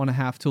 And I don't want to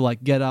have to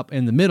like get up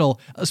in the middle,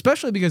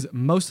 especially because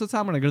most of the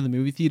time when I go to the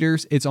movie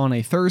theaters, it's on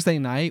a Thursday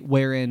night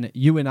wherein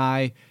you and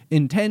I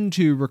intend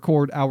to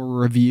record our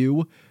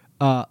review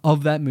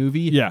of that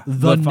movie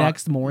the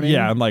next morning.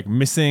 Yeah, I'm like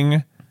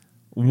missing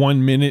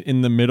 1 minute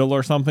in the middle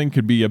or something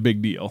could be a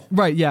big deal.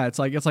 Right, yeah. It's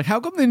like how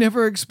come they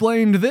never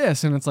explained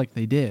this? And it's like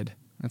they did.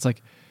 It's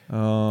like,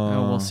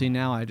 oh, well, see,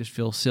 now I just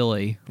feel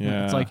silly.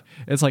 Yeah.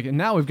 It's like, and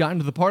now we've gotten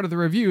to the part of the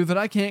review that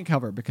I can't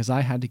cover because I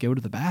had to go to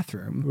the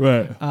bathroom.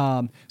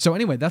 Right. So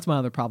anyway, that's my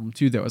other problem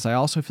too, though, is I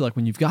also feel like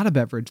when you've got a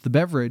beverage, the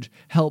beverage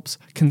helps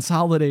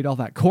consolidate all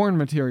that corn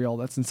material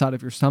that's inside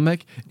of your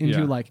stomach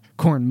into like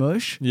corn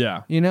mush.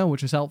 Yeah.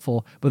 Which is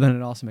helpful, but then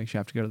it also makes you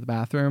have to go to the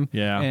bathroom.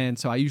 Yeah. And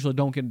so I usually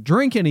don't get a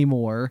drink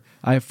anymore.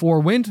 I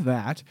forewent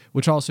that,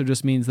 which also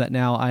just means that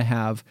now I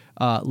have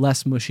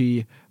less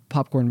mushy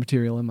popcorn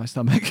material in my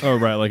stomach. Oh,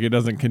 right. Like it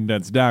doesn't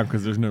condense down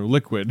because there's no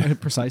liquid.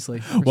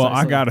 Precisely. Well,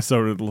 I got a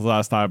soda the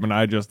last time, and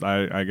I guess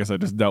I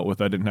just dealt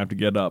with it. I didn't have to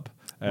get up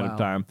at a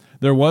time.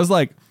 There was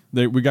like,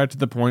 we got to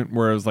the point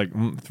where it was like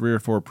 3 or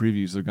 4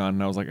 previews have gone,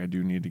 and I was like, I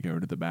do need to go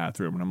to the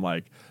bathroom. And I'm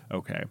like,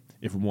 okay,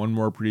 if one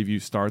more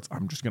preview starts,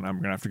 I'm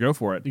gonna have to go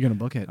for it. You're gonna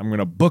book it. I'm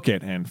gonna book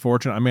it. And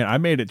fortunately, I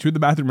made it to the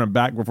bathroom and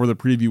back before the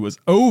preview was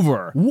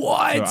over.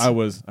 What? So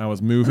I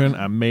was moving.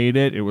 I made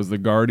it. It was the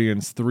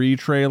Guardians 3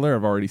 trailer.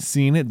 I've already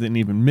seen it. Didn't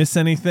even miss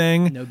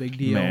anything. No big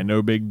deal. Man,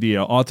 no big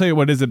deal. I'll tell you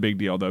what is a big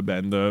deal though,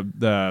 Ben.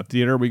 The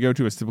theater we go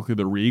to is typically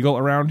the Regal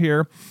around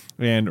here,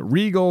 and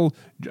Regal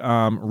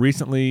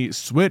recently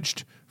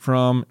switched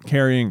from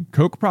carrying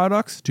Coke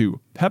products to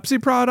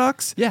Pepsi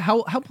products. Yeah,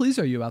 how pleased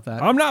are you about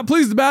that? I'm not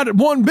pleased about it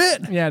one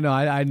bit. Yeah, no,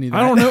 I need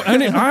that. I don't know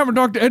any. I haven't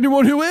talked to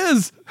anyone who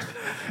is.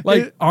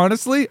 Like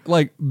honestly,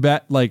 like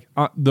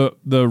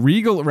the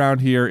Regal around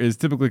here is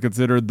typically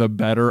considered the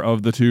better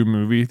of the 2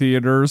 movie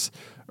theaters,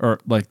 or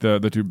like the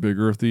 2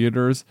 bigger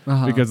theaters,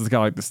 because it's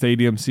got like the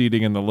stadium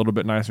seating and the little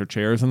bit nicer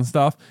chairs and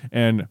stuff.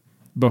 And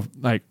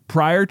like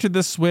prior to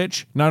this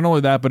switch, not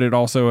only that, but it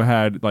also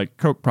had like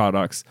Coke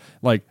products.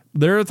 Like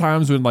there are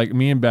times when like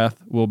me and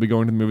Beth will be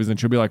going to the movies and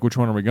she'll be like, which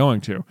one are we going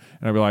to? And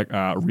I'll be like,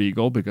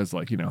 Regal, because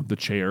like, the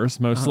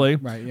chairs mostly.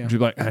 Right, yeah.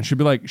 She'll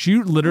be like,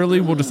 she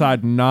literally will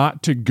decide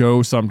not to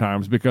go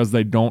sometimes because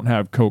they don't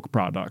have Coke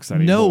products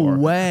anymore.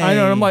 No way. I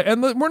know. And I'm like,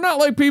 and we're not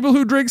like people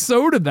who drink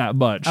soda that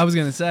much. I was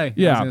gonna say,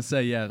 yeah,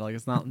 like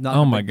it's not.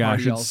 Oh my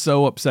gosh, it's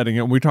so upsetting.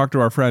 And we talked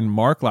to our friend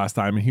Mark last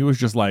time, and he was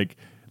just like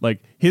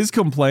his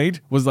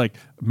complaint was like,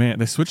 man,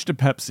 they switched to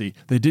Pepsi.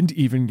 They didn't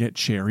even get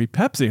cherry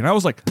Pepsi. And I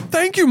was like,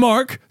 thank you,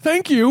 Mark.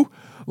 Thank you.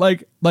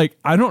 Like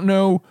I don't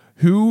know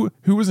who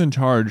was in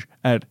charge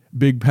at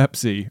Big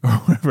Pepsi or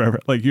whatever.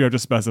 Like you have to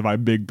specify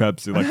Big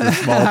Pepsi, like the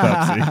small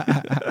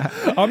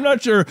Pepsi. I'm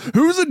not sure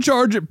who's in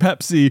charge at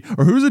Pepsi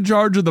or who's in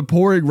charge of the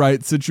pouring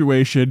right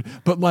situation,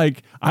 but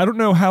like I don't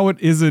know how it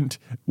isn't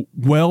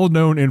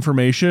well-known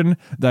information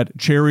that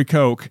Cherry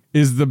Coke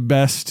is the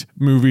best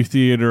movie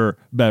theater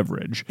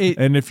beverage.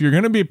 And if you're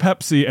going to be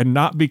Pepsi and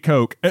not be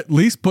Coke, at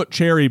least put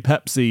Cherry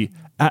Pepsi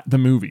at the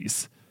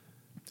movies.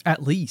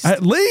 At least.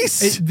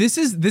 This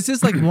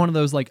is like one of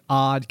those like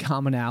odd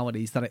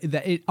commonalities that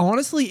it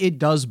honestly it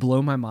does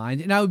blow my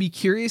mind, and I would be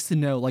curious to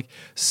know like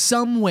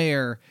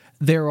somewhere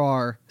there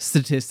are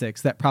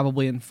statistics that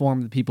probably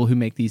inform the people who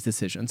make these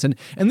decisions, and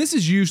this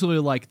is usually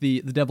like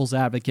the devil's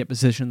advocate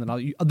position that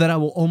I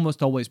will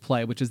almost always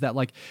play, which is that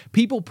like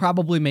people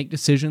probably make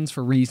decisions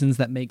for reasons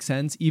that make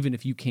sense even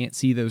if you can't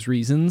see those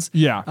reasons.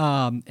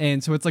 Yeah.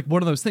 And so it's like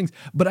one of those things.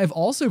 But I've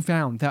also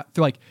found that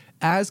like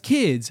as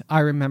kids,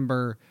 I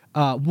remember.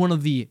 One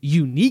of the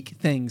unique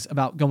things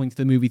about going to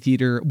the movie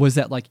theater was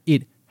that like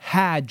it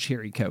had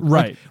Cherry Coke.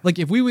 Right. Like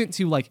if we went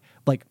to like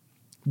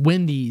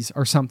Wendy's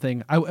or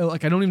something, I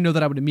don't even know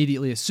that I would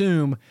immediately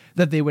assume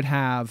that they would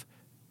have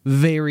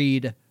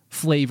varied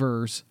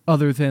flavors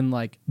other than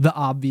like the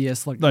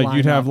obvious like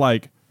you'd have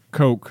like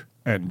Coke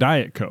and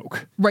Diet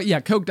Coke. Right, yeah,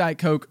 Coke, Diet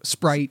Coke,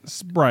 Sprite,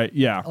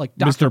 yeah. Like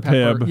Dr. Mr.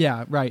 Pepper. Pibb.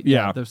 Yeah, right.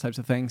 Yeah, those types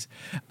of things.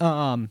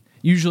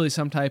 Usually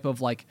some type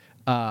of like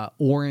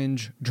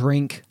orange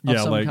drink of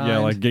some kind. Yeah,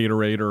 like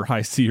Gatorade or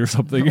High C or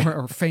something.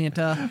 or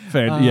Fanta.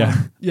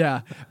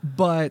 Yeah.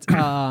 But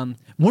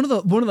one of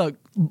the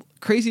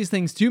craziest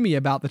things to me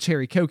about the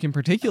Cherry Coke in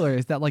particular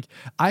is that like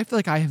I feel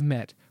like I have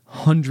met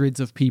hundreds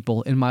of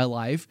people in my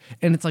life,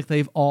 and it's like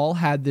they've all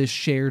had this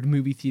shared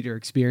movie theater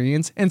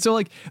experience. And so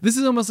like this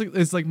is almost like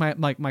it's like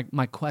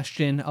my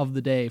question of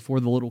the day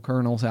for the little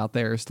kernels out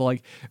there is to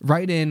like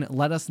write in,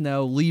 let us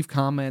know, leave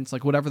comments,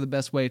 like whatever the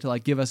best way to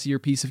like give us your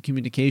piece of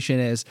communication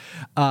is.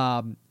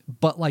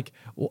 But like,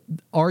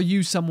 are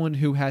you someone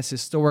who has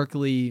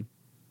historically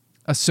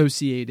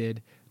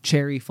associated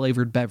cherry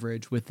flavored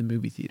beverage with the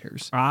movie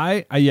theaters?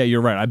 Yeah,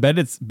 you're right. I bet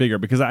it's bigger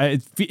because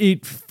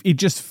it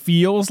just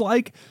feels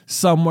like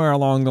somewhere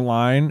along the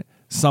line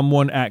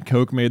someone at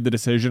Coke made the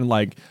decision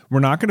like we're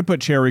not going to put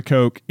Cherry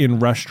Coke in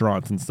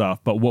restaurants and stuff,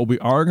 but what we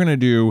are going to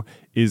do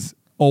is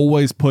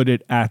always put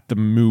it at the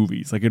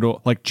movies.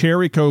 Like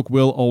Cherry Coke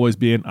will always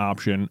be an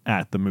option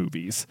at the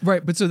movies.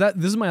 Right, but so this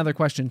is my other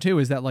question too,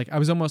 is that like I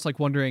was almost like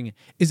wondering,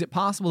 is it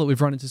possible that we've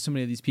run into so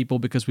many of these people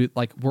because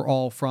we're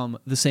all from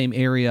the same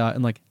area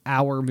and like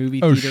our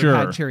movie theater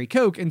had Cherry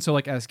Coke, and so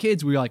like as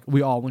kids we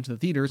all went to the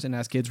theaters, and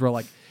as kids we're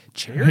like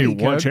Cherry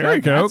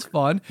Coke, that's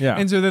fun. Yeah.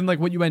 And so then like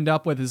what you end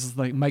up with is this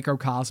like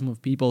microcosm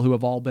of people who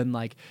have all been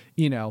like,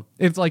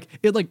 it's like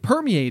it like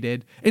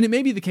permeated, and it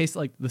may be the case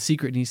like the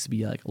secret needs to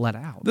be like let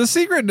out. The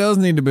secret does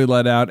need to be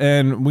let out,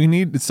 and we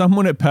need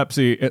someone at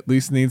Pepsi at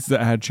least needs to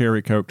add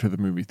Cherry Coke to the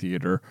movie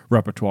theater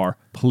repertoire,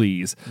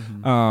 please.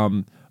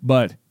 Mm-hmm.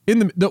 But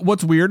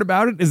what's weird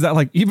about it is that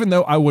like even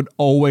though I would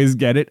always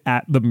get it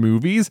at the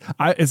movies,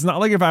 it's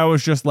not like if I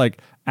was just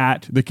like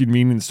at the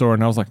convenience store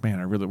and I was like, man,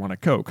 I really want a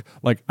Coke.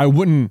 Like I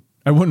wouldn't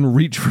I wouldn't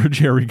reach for a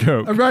cherry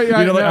Coke. Right.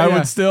 I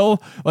would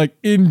still, like,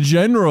 in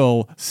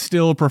general,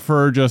 still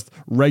prefer just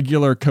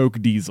regular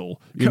Coke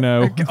Diesel, you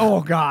know?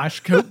 Oh,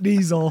 gosh. Coke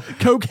Diesel.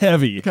 Coke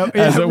heavy,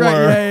 as it were.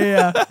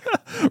 Yeah.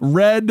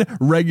 Red,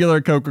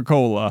 regular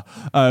Coca-Cola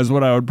is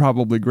what I would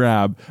probably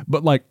grab.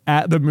 But, like,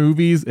 at the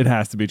movies, it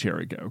has to be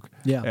cherry Coke.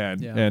 Yeah.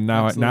 And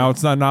now it's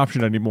not an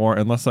option anymore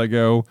unless I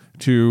go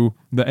to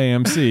the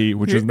AMC,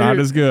 which is not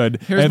as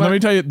good. And let me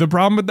tell you, the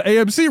problem with the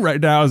AMC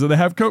right now is that they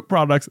have Coke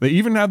products. They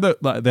even have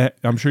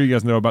I'm sure you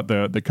guys know about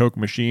the Coke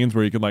machines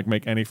where you can, like,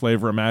 make any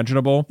flavor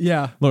imaginable.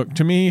 Yeah. Look,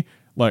 to me,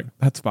 like,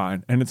 that's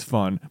fine and it's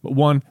fun. But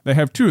one, they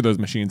have 2 of those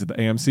machines at the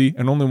AMC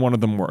and only one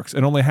of them works.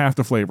 And only half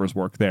the flavors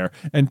work there.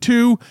 And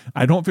 2,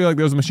 I don't feel like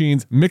those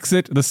machines mix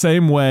it the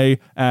same way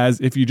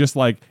as if you just,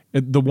 like,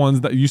 the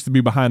ones that used to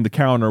be behind the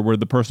counter where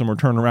the person would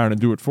turn around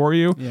and do it for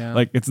you. Yeah.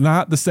 Like, it's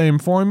not the same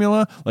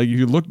formula. Like, if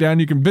you look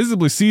down, you can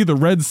visibly see the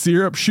red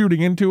syrup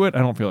shooting into it. I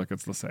don't feel like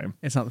it's the same.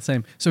 It's not the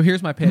same. So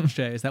here's my pitch,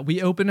 Jay, is that we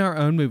open our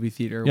own movie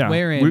theater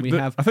wherein we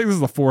have... I think this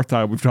is the 4th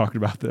time we've talked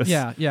about this.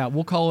 Yeah.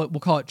 We'll call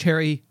it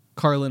Cherry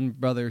Carlin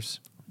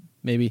Brothers,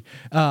 maybe.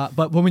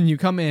 But when you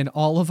come in,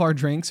 all of our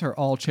drinks are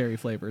all cherry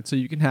flavored. So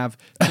you can have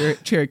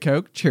cherry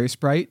Coke, cherry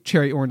Sprite,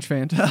 cherry Orange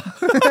Fanta,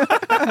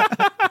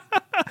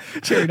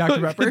 cherry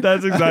Dr. Pepper.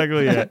 That's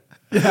exactly it.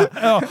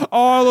 Yeah.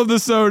 All of the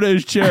soda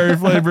is cherry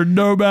flavored,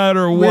 no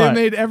matter what.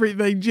 We made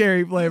everything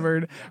cherry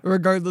flavored,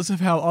 regardless of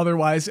how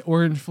otherwise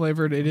orange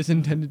flavored it is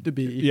intended to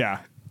be.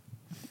 Yeah.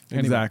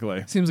 Anyway,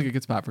 exactly. Seems like a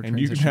good spot for transition.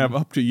 And you can have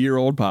up to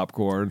year-old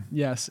popcorn.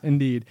 Yes,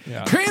 indeed.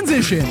 Yeah.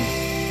 Transition!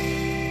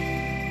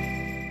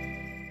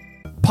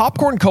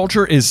 Popcorn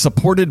Culture is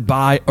supported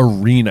by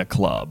Arena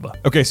Club.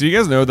 Okay, so you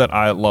guys know that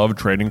I love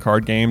trading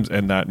card games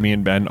and that me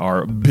and Ben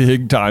are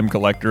big time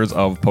collectors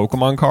of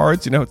Pokemon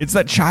cards. You know, it's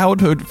that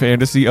childhood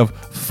fantasy of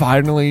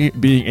finally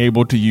being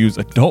able to use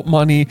adult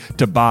money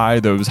to buy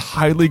those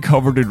highly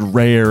coveted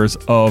rares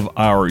of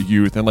our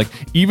youth. And like,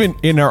 even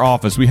in our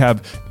office, we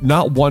have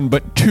not 1,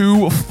 but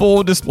 2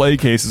 full display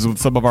cases with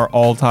some of our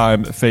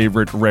all-time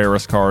favorite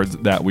rarest cards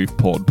that we've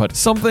pulled. But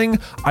something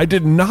I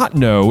did not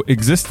know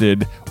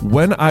existed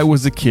when I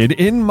was a kid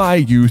in my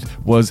youth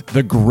was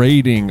the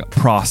grading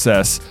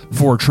process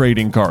for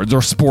trading cards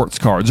or sports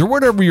cards or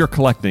whatever you're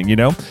collecting, you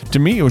know? To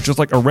me, it was just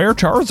like a rare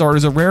Charizard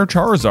is a rare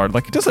Charizard.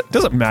 Like, it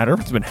doesn't matter if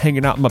it's been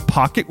hanging out in my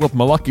pocket with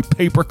my lucky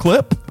paper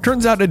clip.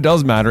 Turns out it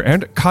does matter,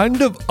 and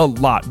kind of a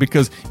lot,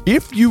 because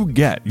if you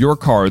get your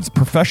cards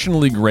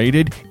professionally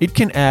graded, it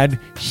can add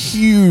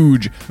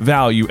huge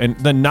value. And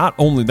then not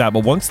only that,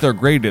 but once they're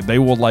graded, they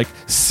will like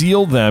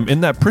seal them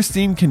in that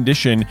pristine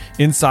condition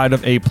inside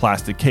of a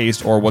plastic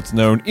case, or what's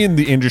known in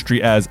the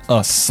industry as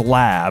a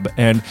slab.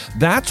 And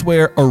that's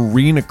where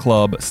Arena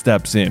Club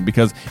steps in,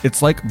 because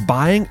it's like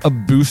buying a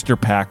booster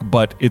pack,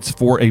 but it's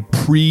for a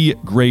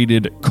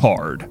pre-graded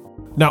card.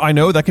 Now, I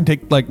know that can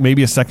take like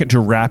maybe a second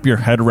to wrap your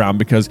head around,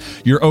 because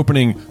you're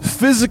opening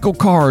physical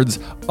cards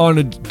on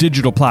a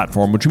digital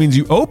platform, which means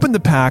you open the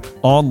pack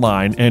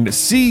online and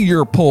see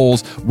your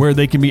pulls where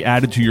they can be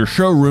added to your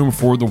showroom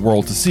for the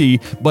world to see,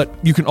 but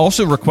you can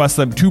also request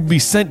them to be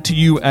sent to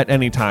you at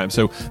any time.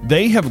 So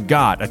they have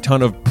got a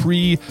ton of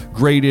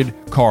pre-graded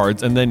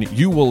cards, and then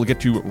you will get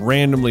to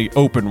randomly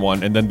open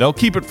one, and then they'll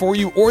keep it for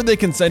you, or they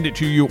can send it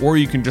to you, or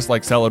you can just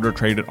like sell it or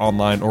trade it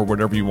online or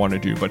whatever you want to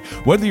do. But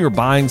whether you're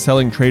buying,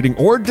 selling, trading,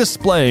 or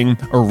displaying,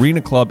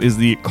 Arena Club is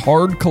the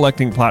card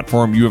collecting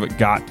platform you have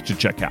got to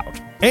check out.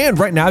 And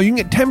right now, you can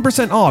get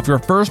 10% off your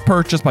first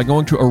purchase by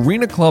going to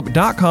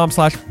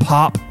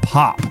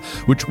arenaclub.com/poppop,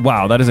 which,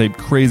 wow, that is a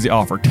crazy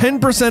offer.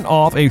 10%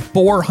 off a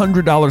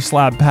 $400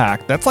 slab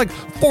pack. That's like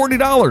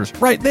 $40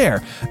 right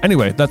there.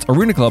 Anyway, that's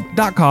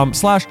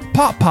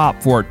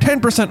arenaclub.com/poppop for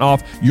 10%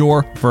 off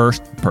your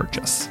first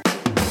purchase.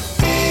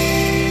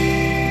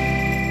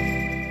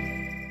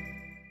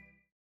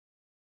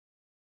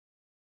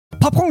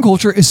 Popcorn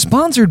Culture is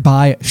sponsored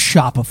by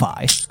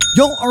Shopify.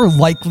 Y'all are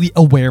likely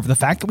aware of the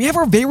fact that we have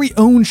our very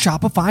own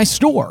Shopify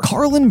store,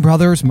 Carlin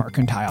Brothers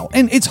Mercantile,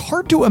 and it's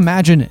hard to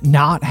imagine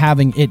not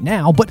having it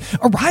now, but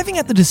arriving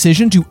at the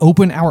decision to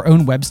open our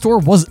own web store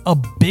was a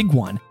big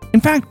one.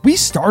 In fact, we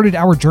started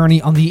our journey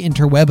on the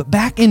interweb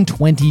back in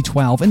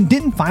 2012 and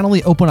didn't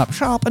finally open up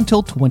shop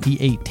until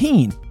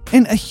 2018.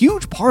 And a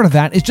huge part of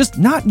that is just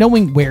not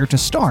knowing where to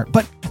start,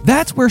 but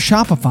that's where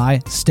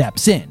Shopify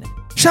steps in.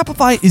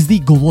 Shopify is the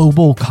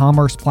global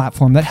commerce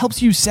platform that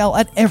helps you sell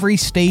at every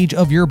stage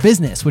of your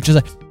business, which is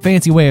a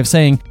fancy way of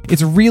saying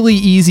it's a really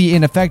easy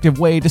and effective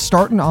way to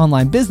start an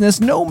online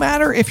business, no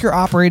matter if you're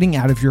operating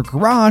out of your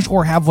garage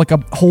or have like a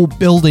whole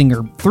building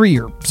or 3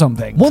 or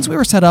something. Once we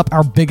were set up,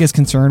 our biggest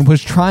concern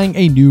was trying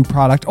a new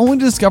product, only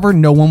to discover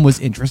no one was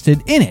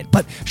interested in it.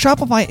 But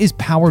Shopify is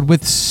powered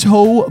with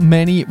so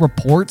many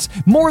reports,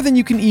 more than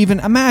you can even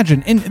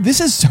imagine. And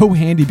this is so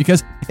handy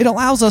because it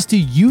allows us to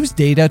use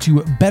data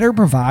to better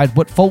provide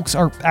what folks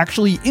are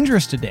actually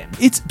interested in.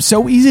 It's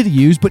so easy to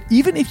use, but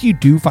even if you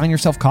do find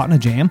yourself caught in a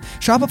jam,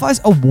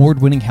 Shopify's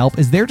award-winning help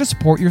is there to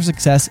support your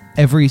success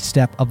every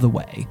step of the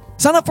way.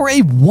 Sign up for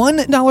a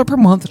 $1 per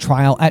month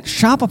trial at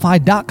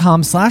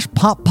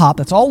shopify.com/poppop.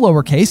 That's all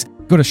lowercase.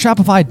 Go to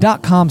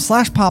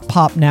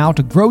shopify.com/pop now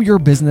to grow your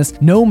business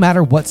no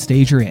matter what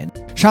stage you're in.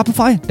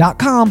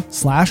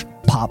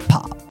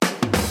 Shopify.com/pop.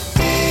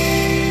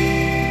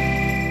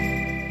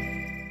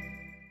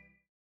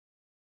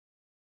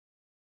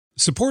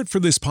 Support for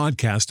this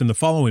podcast and the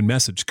following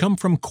message come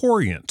from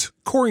Corient.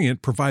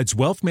 Corient provides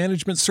wealth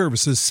management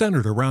services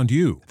centered around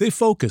you. They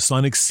focus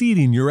on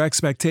exceeding your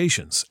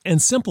expectations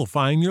and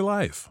simplifying your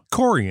life.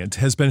 Corient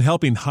has been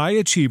helping high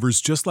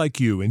achievers just like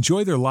you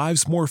enjoy their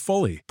lives more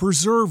fully,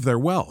 preserve their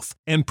wealth,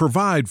 and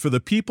provide for the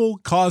people,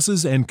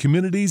 causes, and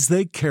communities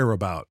they care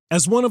about.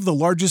 As one of the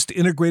largest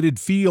integrated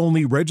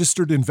fee-only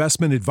registered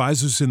investment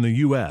advisors in the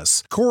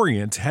U.S.,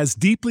 Corient has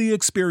deeply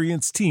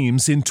experienced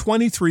teams in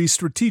 23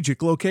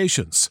 strategic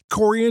locations.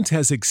 Corient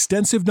has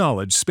extensive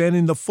knowledge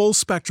spanning the full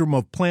spectrum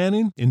of planning,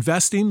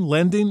 investing,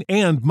 lending,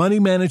 and money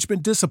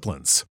management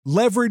disciplines.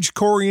 Leverage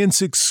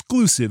Corient's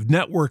exclusive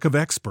network of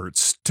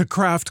experts to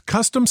craft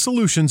custom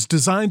solutions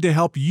designed to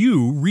help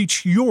you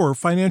reach your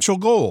financial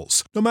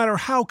goals, no matter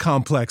how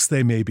complex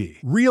they may be.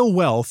 Real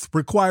wealth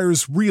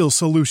requires real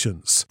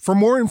solutions. For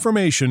more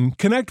information,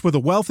 connect with a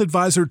wealth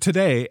advisor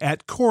today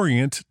at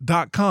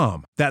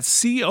Corient.com.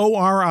 That's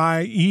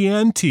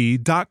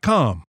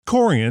Corient.com.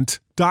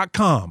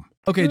 Corient.com.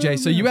 Okay, Jay,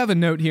 so you have a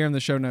note here in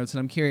the show notes, and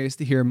I'm curious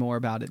to hear more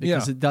about it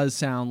because it does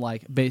sound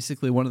like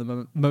basically one of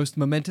the most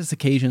momentous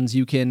occasions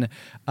you can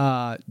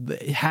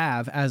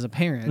have as a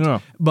parent. Yeah.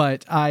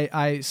 But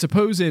I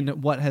suppose in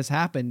what has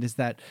happened is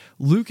that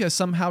Luke has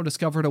somehow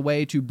discovered a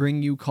way to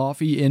bring you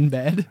coffee in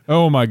bed.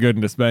 Oh, my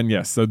goodness, Ben.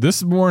 Yes. So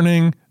this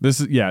morning, it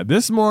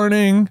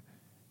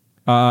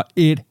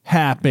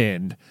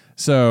happened.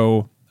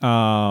 So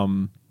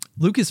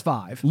Luke is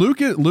 5.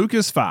 Luke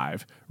is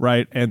 5,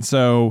 right? And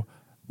so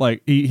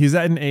like he's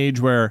at an age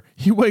where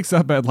he wakes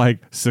up at like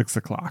 6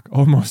 o'clock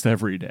almost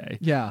every day.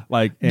 Yeah.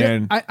 Like,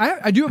 and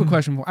I do have a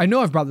question for. I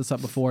know I've brought this up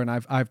before, and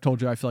I've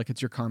told you I feel like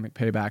it's your karmic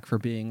payback for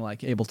being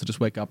like able to just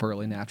wake up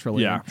early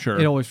naturally. Yeah, sure.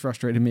 It always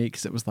frustrated me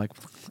because it was like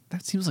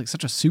that seems like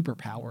such a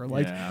superpower.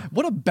 Like,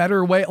 what a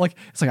better way? Like,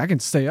 it's like I can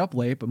stay up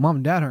late, but mom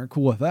and dad aren't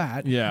cool with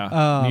that.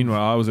 Yeah.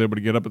 Meanwhile, I was able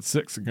to get up at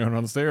 6 and go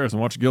downstairs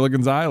and watch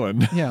Gilligan's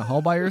Island. Yeah,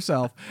 all by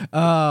yourself.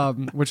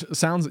 Which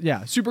sounds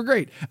super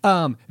great.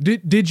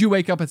 Did you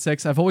wake up at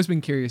 6? I've always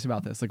been curious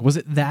about this. Like, was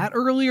it that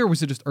early or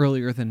was it just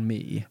earlier than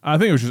me? I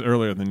think it was just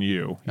earlier than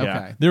you. Yeah.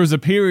 Okay. There was a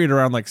period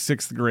around like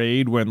 6th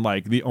grade when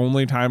like the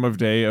only time of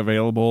day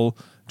available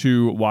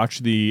to watch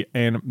the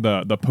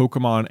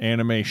Pokemon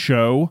anime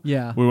show,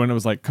 when it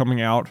was like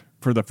coming out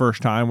for the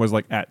first time, was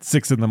like at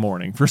 6 in the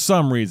morning for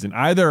some reason.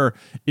 Either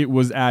it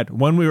was at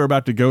when we were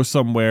about to go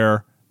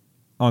somewhere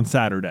on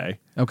Saturday.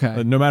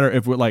 Okay. No matter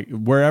if we're like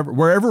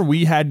wherever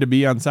we had to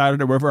be on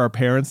Saturday, wherever our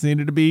parents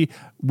needed to be,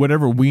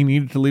 whatever we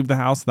needed to leave the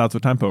house, that's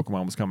what time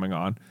Pokemon was coming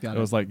on. It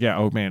was like,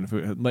 oh man,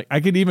 if I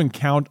could even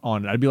count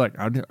on it. I'd be like,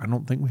 I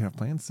don't think we have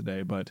plans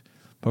today, but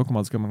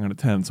Pokemon's coming on at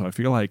 10, so I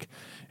feel like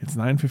it's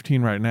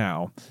 9:15 right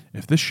now.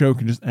 If this show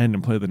can just end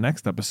and play the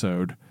next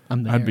episode,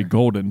 I'd be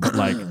golden. But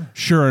like,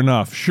 sure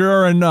enough,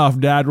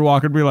 Dad would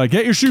walk and be like,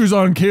 "Get your shoes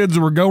on, kids,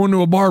 or we're going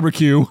to a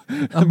barbecue."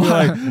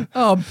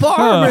 A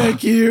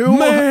barbecue,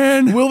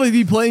 man. Will they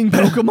be playing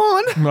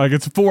Pokemon? Like,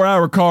 it's a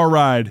 4-hour car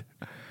ride.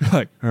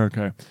 Like,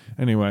 okay.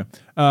 Anyway.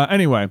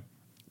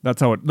 That's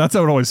how it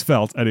always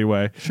felt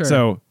anyway. Sure.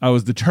 So I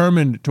was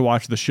determined to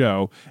watch the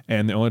show,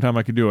 and the only time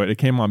I could do it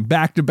came on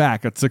back to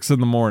back at 6 in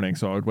the morning.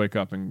 So I would wake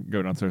up and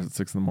go downstairs at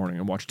 6 in the morning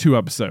and watch 2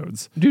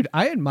 episodes. Dude,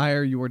 I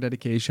admire your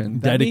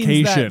dedication. That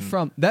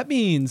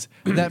means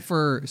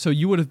that so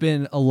you would have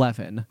been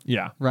 11.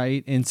 Yeah.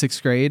 Right? In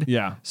 6th grade.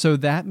 Yeah. So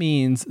that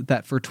means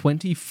that for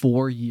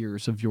 24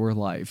 years of your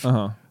life,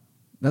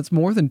 that's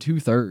more than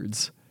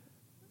 2/3.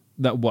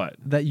 That what?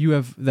 That you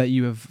have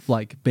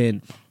like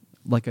been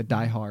like a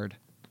diehard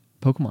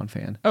Pokemon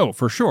fan. Oh,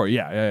 for sure.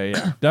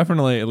 Yeah.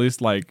 Definitely, at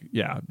least like,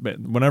 but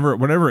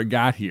whenever it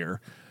got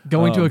here.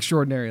 Going to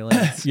extraordinary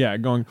lengths.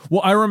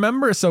 Well, I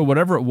remember, so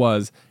whatever it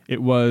was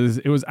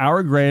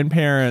our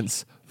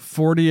grandparents'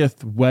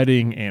 40th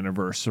wedding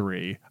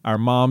anniversary, our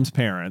mom's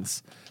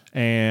parents,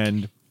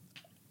 and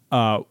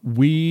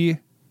we,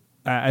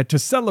 to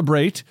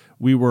celebrate,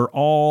 we were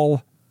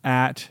all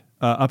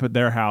up at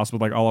their house with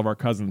like all of our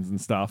cousins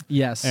and stuff.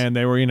 Yes. And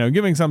they were,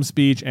 giving some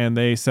speech, and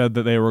they said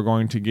that they were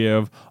going to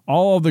give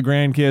all of the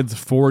grandkids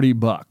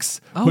 $40,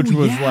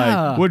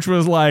 which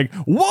was like,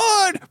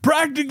 what?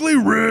 Practically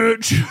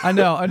rich. I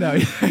know.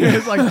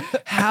 It's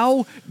like,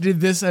 how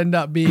did this end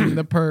up being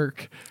the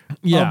perk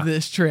of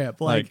this trip?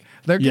 Like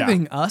they're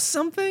giving us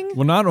something?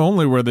 Well, not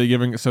only were they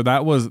giving, so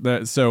that was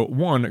that. So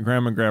one,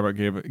 Grandma and Grandpa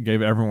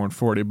gave everyone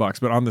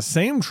 $40, but on the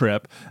same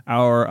trip,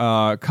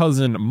 our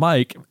cousin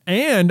Mike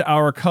and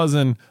our cousin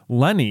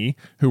Lenny,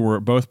 who were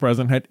both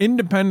present, had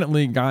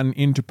independently gotten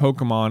into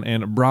Pokemon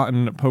and brought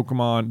in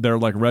Pokemon, their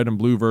like red and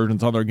blue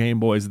versions on their Game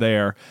Boys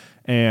there.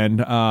 And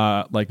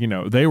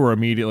they were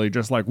immediately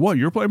just like, what,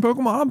 you're playing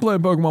Pokemon? I'm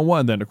playing Pokemon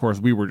One. Then of course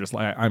we were just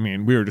like,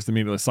 we were just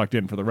immediately sucked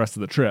in for the rest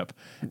of the trip.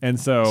 And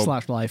so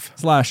 /life.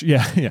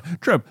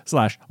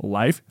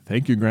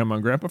 Thank you, Grandma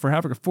and Grandpa, for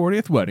having a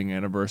 40th wedding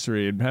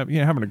anniversary and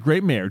having a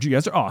great marriage. You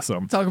guys are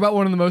awesome. Talk about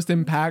one of the most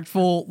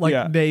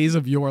impactful days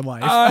of your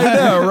life. I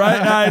know,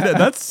 right? I know.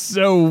 That's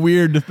so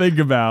weird to think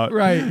about.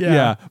 Right.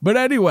 Yeah. But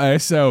anyway,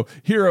 so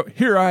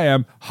here I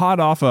am, hot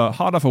off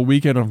a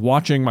weekend of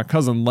watching my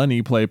cousin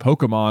Lenny play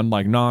Pokemon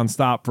like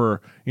nonstop for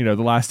the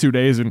last 2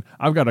 days, and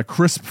I've got a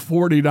crisp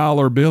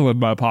 $40 bill in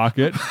my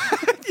pocket.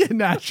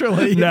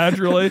 Naturally.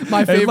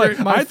 My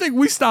favorite. I think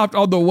we stopped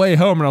on the way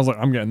home, and I was like,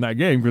 I'm getting that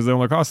game because they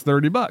only cost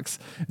 $30.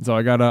 And so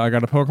I got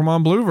a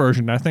Pokemon Blue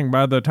version. I think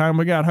by the time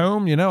we got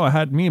home, me and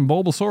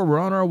Bulbasaur were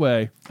on our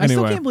way. I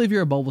still can't believe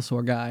you're a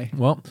Bulbasaur guy.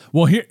 Well,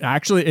 here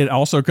actually, it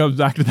also comes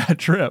back to that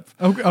trip.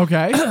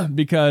 Okay.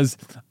 Because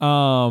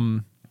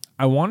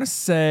I want to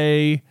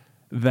say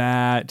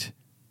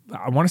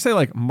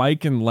like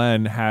Mike and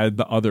Len had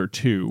the other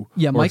two.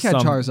 Yeah, Mike had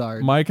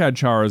Charizard. Mike had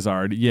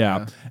Charizard,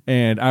 yeah.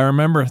 And I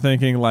remember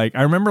thinking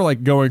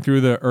going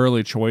through the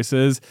early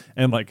choices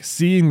and like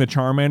seeing the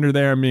Charmander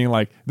there and being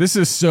like, this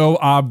is so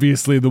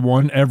obviously the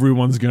one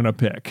everyone's gonna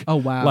pick. Oh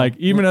wow. Like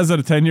even as a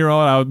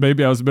 10-year-old, I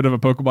was a bit of a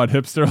Pokemon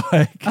hipster.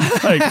 Like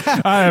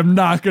I am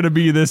not gonna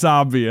be this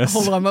obvious.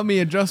 Hold on, let me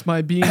adjust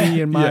my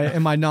beanie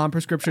and my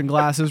non-prescription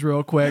glasses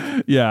real quick.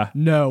 Yeah.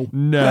 No.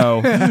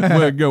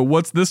 Wait, go.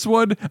 What's this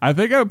one? I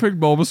think I picked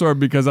Bulbasaur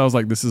because I was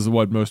like, this is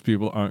what most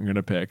people aren't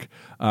gonna pick,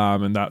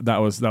 and that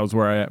was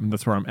where I am.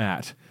 That's where I'm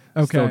at.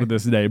 Okay. Still to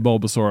this day,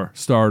 Bulbasaur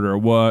starter.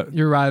 What?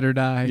 You're ride or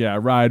die. Yeah,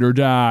 ride or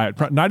die.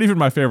 Not even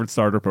my favorite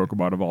starter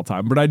Pokemon of all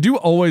time, but I do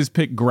always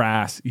pick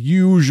grass,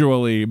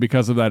 usually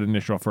because of that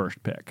initial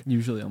first pick.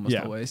 Usually almost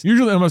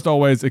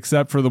always,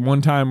 except for the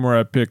one time where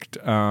I picked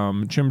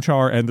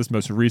Chimchar and this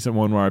most recent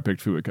one where I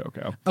picked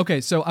Fuecoco. Okay,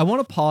 so I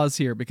want to pause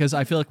here because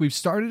I feel like we've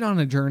started on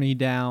a journey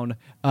down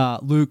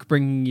Luke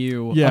bringing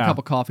you a cup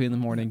of coffee in the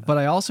morning, but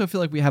I also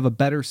feel like we have a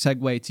better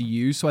segue to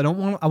use, so I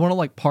want to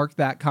like park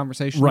that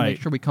conversation and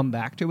make sure we come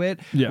back to it.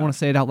 Yeah. I want to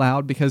say it out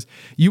loud because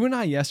you and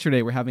I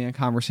yesterday were having a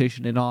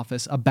conversation in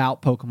office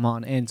about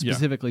Pokemon and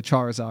specifically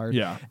Charizard.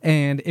 Yeah.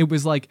 And it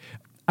was like,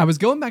 I was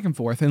going back and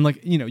forth, and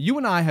you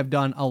and I have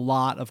done a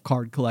lot of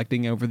card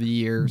collecting over the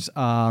years,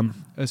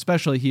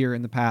 especially here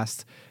in the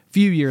past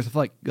few years. Of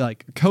like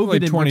COVID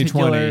in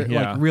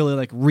 2020, really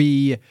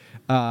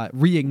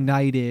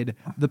reignited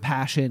the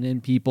passion in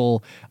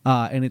people,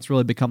 and it's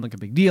really become like a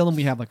big deal. And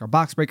we have like our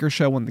Box Breaker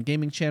show on the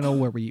gaming channel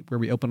where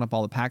we open up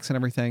all the packs and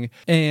everything.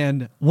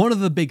 And one of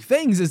the big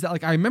things is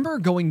that I remember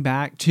going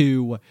back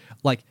to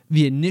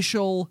the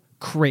initial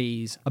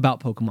craze about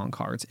Pokemon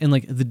cards and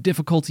the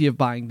difficulty of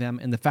buying them,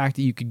 and the fact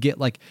that you could get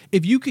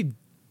if you could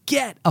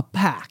get a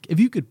pack, if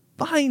you could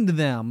find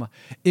them,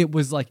 it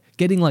was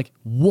getting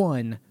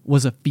one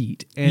was a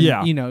feat. And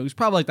it was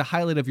probably the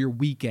highlight of your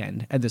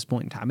weekend at this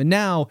point in time. And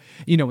now,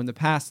 in the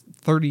past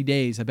 30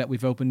 days, I bet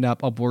we've opened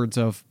up upwards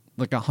of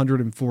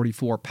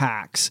 144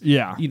 packs.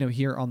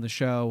 Here on the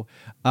show,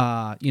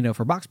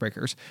 for Box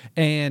Breakers.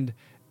 And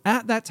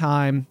at that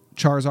time,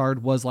 Charizard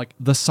was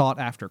the sought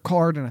after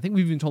card. And I think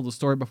we've even told the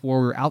story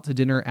before. We were out to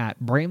dinner at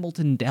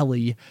Brambleton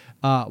Deli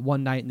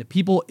one night, and the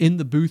people in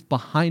the booth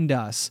behind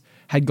us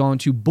had gone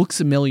to Books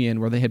A Million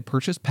where they had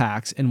purchased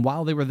packs. And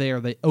while they were there,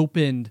 they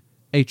opened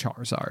a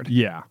Charizard.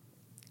 Yeah.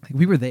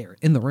 We were there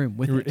in the room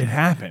with it. It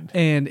happened.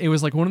 And it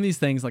was one of these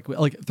things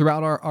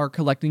throughout our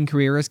collecting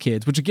career as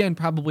kids, which again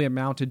probably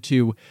amounted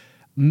to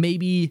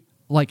maybe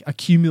a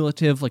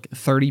cumulative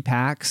 30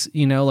 packs,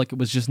 it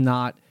was just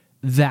not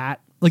that.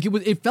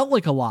 It felt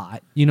like a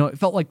lot, it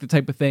felt like the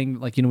type of thing,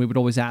 we would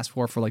always ask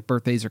for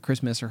birthdays or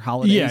Christmas or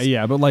holidays.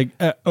 Yeah. But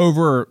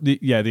over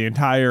the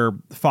entire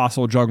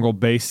Fossil Jungle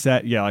base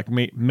set,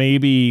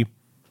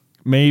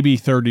 maybe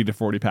 30 to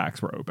 40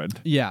 packs were opened.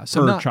 Yeah.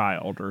 So per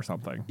child or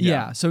something.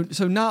 Yeah. So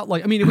not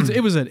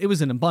it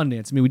was an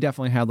abundance. We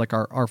definitely had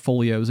our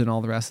folios and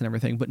all the rest and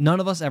everything, but none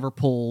of us ever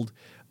pulled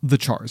the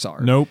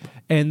Charizard. Nope.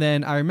 And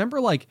then I remember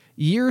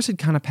years had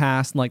kind of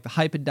passed and the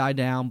hype had died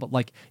down, but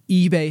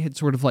eBay had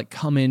sort of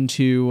come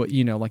into,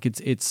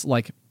 it's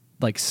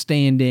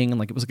standing,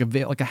 and it was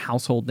a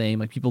household name,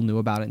 people knew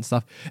about it and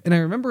stuff. And I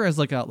remember as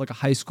a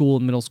high school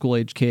and middle school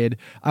age kid,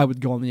 I would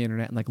go on the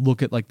internet and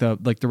look at the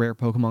rare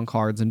Pokemon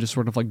cards and just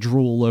sort of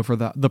drool over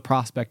the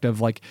prospect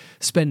of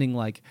spending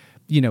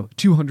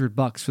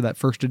 $200 for that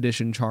first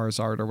edition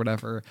Charizard or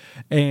whatever.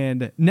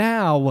 And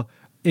now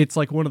it's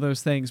one of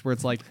those things where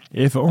it's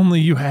if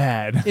only you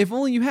had. If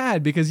only you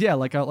had, because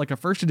a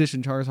first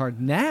edition Charizard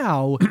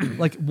now,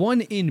 one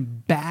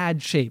in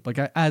bad shape.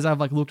 As I've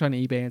looked on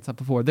eBay and stuff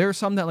before, there are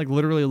some that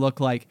literally look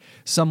like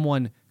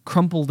someone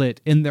crumpled it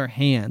in their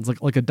hands,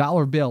 like a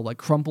dollar bill,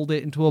 crumpled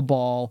it into a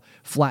ball,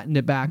 flattened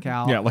it back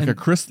out. Yeah,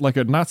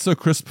 a not so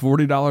crisp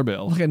 $40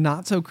 bill. Like a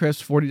not so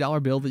crisp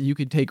 $40 bill that you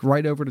could take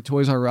right over to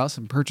Toys R Us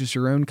and purchase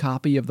your own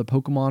copy of the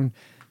Pokemon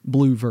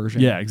Blue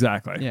version. Yeah,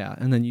 exactly. Yeah,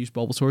 and then use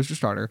Bulbasaur as your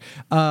starter.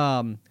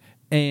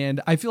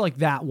 And I feel like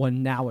that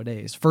one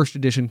nowadays, first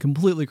edition,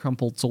 completely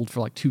crumpled, sold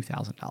for like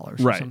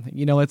 $2,000 or something.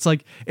 You know, it's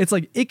like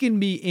it can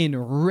be in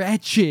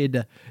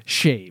wretched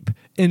shape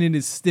and it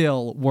is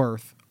still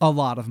worth a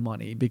lot of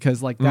money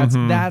because like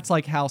that's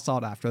like how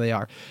sought after they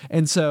are.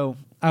 And so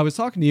I was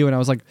talking to you and I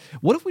was like,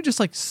 what if we just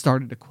like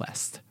started a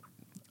quest?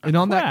 And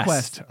on that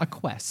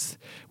quest,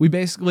 we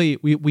basically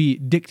we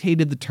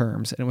dictated the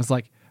terms and it was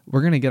like,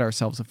 we're going to get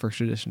ourselves a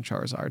first edition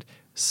Charizard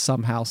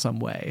somehow, some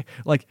way.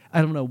 Like,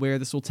 I don't know where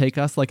this will take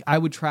us. Like, I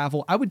would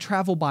travel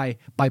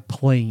by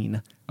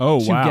plane to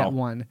get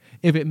one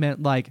if it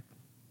meant like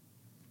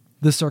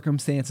the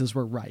circumstances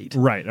were right.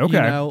 Right. Okay.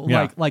 You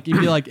know, like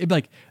it'd be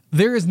like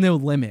there is no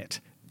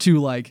limit to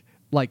like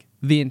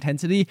the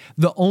intensity.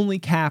 The only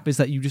cap is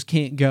that you just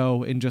can't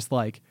go and just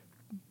like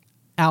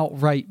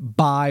outright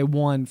buy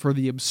one for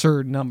the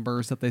absurd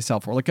numbers that they sell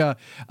for, like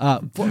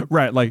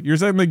right, like you're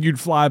saying like you'd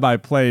fly by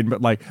plane,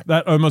 but like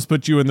that almost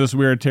puts you in this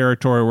weird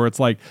territory where it's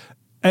like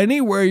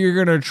anywhere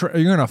you're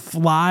gonna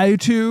fly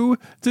to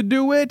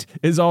do it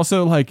is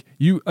also like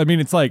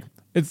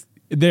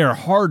they're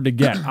hard to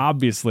get,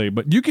 obviously,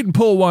 but you can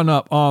pull one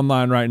up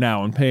online right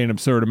now and pay an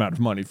absurd amount of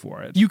money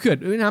for it. You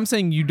could, and I'm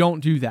saying you don't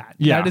do that.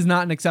 Yeah. That is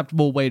not an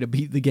acceptable way to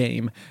beat the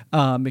game,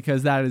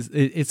 because that is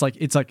it's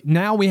like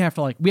now we have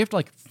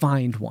to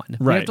find one.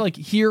 Right. We have to like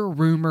hear a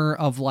rumor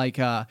of like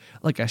a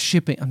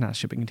shipping, not a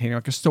shipping container,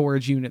 like a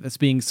storage unit that's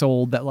being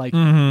sold that like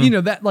you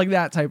know that like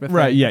that type of thing.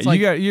 Right. Yeah. It's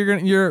like,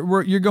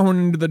 you're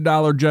going into the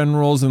Dollar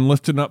Generals and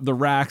lifting up the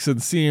racks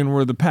and seeing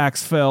where the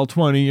packs fell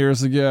 20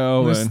 years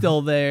ago. They're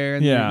still there.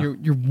 And yeah.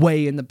 You're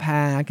weighing the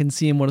pack and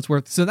seeing what it's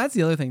worth. So that's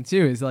the other thing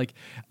too, is like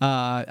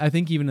I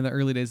think even in the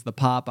early days of the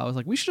pop, I was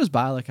like, we should just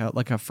buy like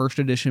a first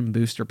edition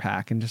booster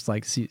pack and just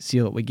like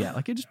see what we get.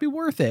 Like it'd just be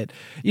worth it.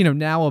 You know,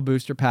 now a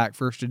booster pack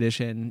first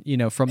edition, you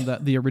know, from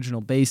the original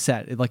base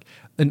set, like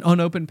an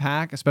unopened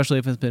pack, especially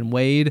if it's been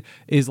weighed,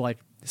 is like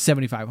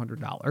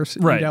 $7,500.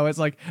 Right. You know, it's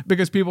like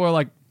because people are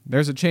like,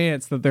 there's a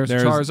chance that there's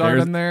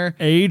Charizard in there.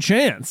 A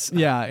chance.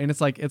 Yeah, and it's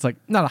like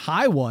not a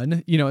high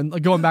one, you know, and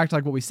like going back to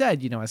like what we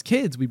said, you know, as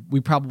kids, we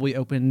probably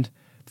opened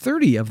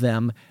 30 of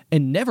them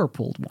and never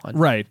pulled one.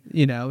 Right.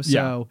 You know,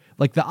 so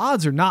like the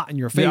odds are not in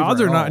your favor. The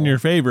odds are not in your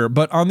favor,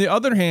 but on the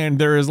other hand,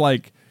 there is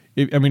like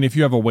if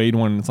you have a weighed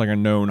one, it's like a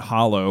known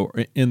holo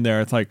in there.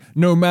 It's like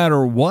no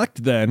matter what,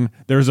 then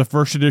there's a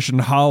first edition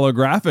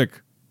holographic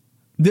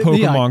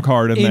Pokemon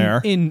card in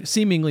there in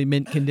seemingly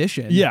mint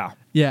condition. Yeah.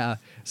 Yeah.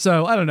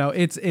 So I don't know.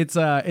 It's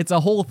a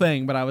whole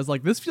thing, but I was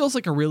like, this feels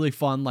like a really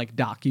fun like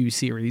docu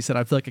series that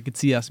I feel like I could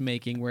see us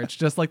making, where it's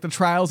just like the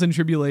trials and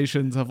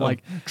tribulations of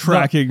like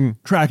tracking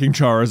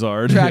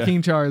Charizard.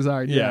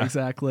 Charizard. Yeah,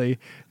 exactly.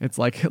 It's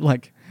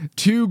like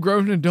two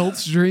grown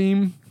adults'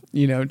 dream,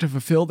 you know, to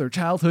fulfill their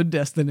childhood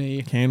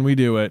destiny. Can we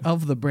do it?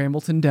 Of the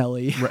Brambleton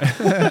Deli.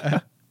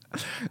 Right.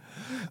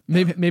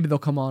 Maybe they'll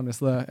come on as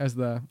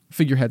the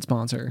figurehead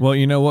sponsor. Well,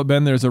 you know what,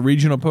 Ben? There's a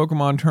regional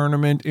Pokemon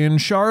tournament in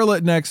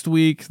Charlotte next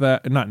month.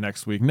 That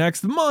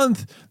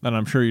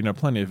I'm sure you know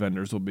plenty of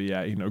vendors will be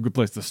at. You know, good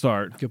place to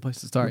start.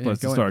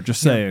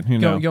 Just saying. You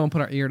know, go and put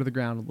our ear to the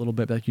ground a little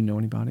bit. Like, you know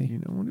anybody?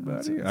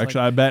 Actually, like,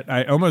 I bet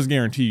I almost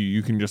guarantee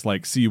you can just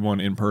like see one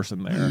in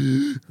person there.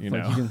 You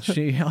know, you can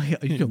see,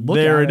 you can look.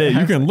 There at it is.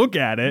 You can look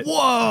at it.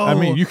 Whoa! I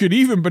mean, you could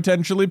even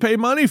potentially pay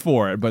money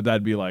for it, but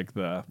that'd be like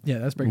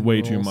that's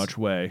way too much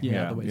way.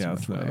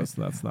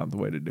 That's not the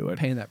way to do it.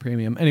 Paying that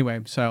premium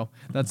anyway. So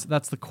that's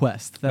the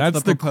quest.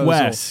 That's the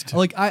quest.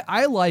 Like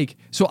I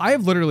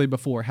have literally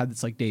before had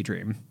this like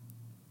daydream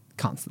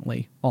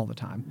constantly all the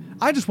time.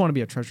 I just want to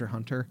be a treasure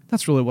hunter.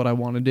 That's really what I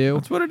want to do.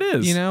 That's what it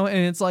is. You know,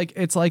 and it's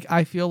like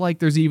I feel like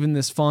there's even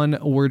this fun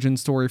origin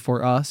story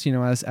for us, you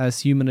know, as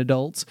human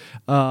adults,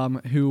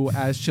 who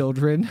as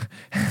children,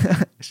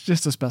 it's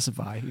just to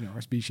specify, you know,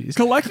 our species.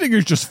 Collecting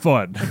is just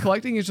fun.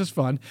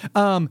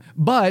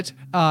 But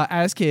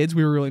as kids,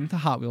 we were really into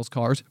Hot Wheels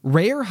cars.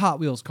 Rare Hot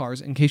Wheels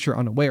cars, in case you're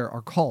unaware,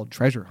 are called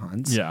treasure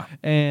hunts. Yeah.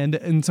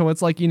 And so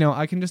it's like, you know,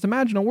 I can just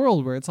imagine a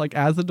world where it's like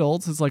as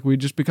adults, it's like we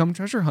just become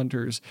treasure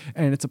hunters.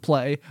 And it's a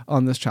play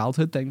on this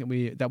childhood thing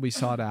that we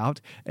sought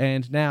out,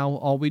 and now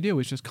all we do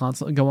is just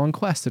constantly go on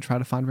quests to try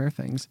to find rare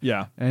things.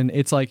 Yeah, and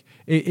it's like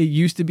it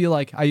used to be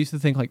like I used to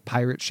think like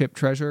pirate ship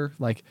treasure,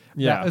 like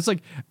yeah, it's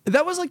like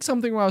that was like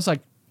something where I was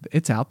like,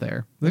 it's out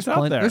there.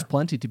 There's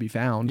plenty to be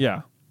found.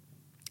 Yeah.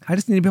 I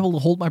just need to be able to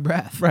hold my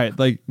breath. Right.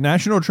 Like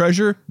National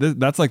Treasure,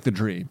 that's like the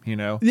dream, you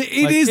know?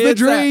 It is the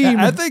dream.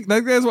 I think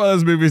that's why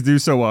those movies do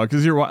so well,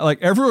 because you're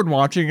like everyone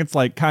watching, it's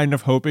like kind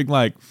of hoping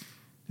like,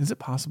 is it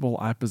possible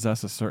I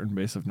possess a certain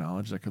base of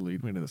knowledge that could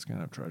lead me to this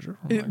kind of treasure?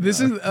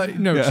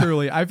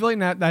 Truly. I feel like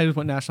that is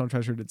what National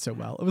Treasure did so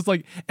well. It was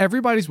like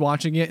everybody's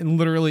watching it, and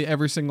literally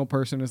every single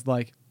person is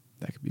like,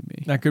 that could be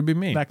me. That could be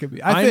me. That could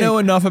be. I know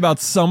enough about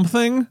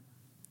something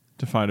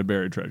to find a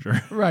buried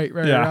treasure. Right.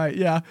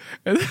 Yeah.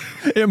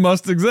 It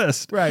must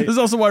exist. Right. This is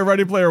also why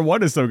Ready Player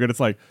One is so good. It's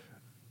like,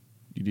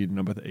 You need to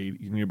know about the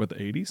 80s. You need about the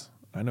 80s.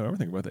 I know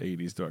everything about the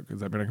 80s. Does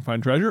that mean I can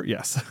find treasure?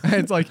 Yes.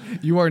 It's like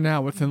you are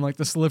now within like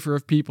the sliver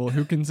of people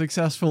who can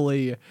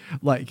successfully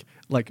like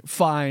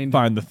find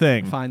the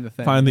thing. Find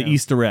the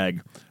Easter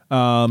egg.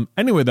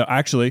 Anyway, though,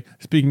 actually,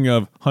 speaking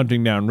of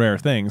hunting down rare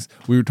things,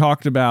 we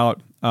talked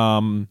about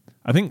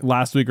I think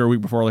last week or a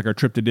week before, like our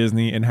trip to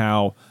Disney, and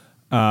how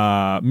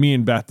me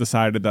and Beth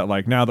decided that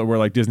like now that we're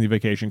like Disney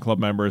Vacation Club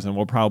members and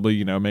we'll probably,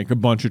 you know, make a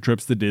bunch of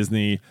trips to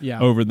Disney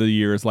over the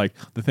years, like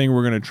the thing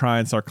we're going to try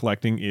and start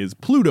collecting is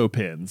Pluto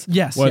pins.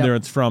 Yes. Whether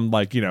it's from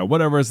like, you know,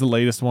 whatever is the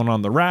latest one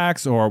on the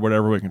racks or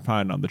whatever we can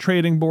find on the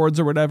trading boards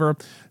or whatever.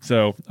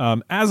 So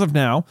as of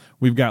now,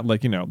 we've got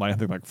like, you know, I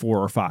think like 4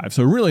 or 5.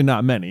 So really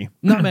not many.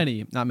 Not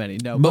many.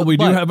 No. But we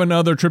do have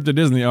another trip to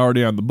Disney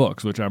already on the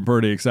books, which I'm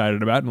pretty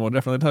excited about, and we'll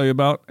definitely tell you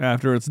about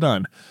after it's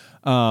done.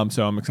 So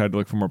I'm excited to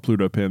look for more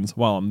Pluto pins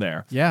while I'm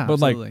there. Yeah, but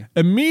absolutely. Like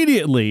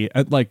immediately,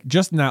 like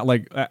just not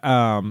like,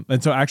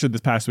 and so actually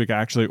this past week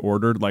I actually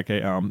ordered like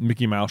a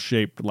Mickey Mouse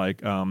shaped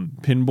like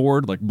pin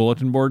board, like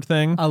bulletin board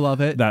thing. I love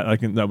it.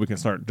 That we can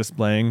start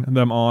displaying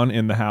them on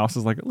in the house.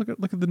 Is like look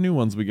at the new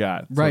ones we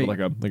got. Right,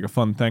 sort of like a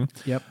fun thing.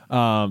 Yep.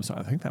 So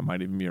I think that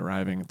might even be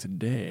arriving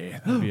today.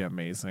 That'd be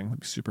amazing. That'd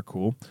be super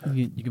cool.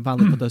 You can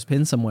finally put those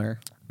pins somewhere.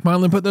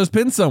 Finally put those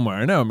pins somewhere.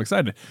 I know. I'm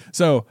excited.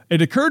 So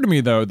it occurred to me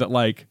though that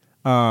like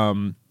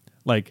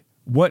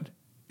what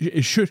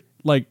it should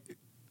like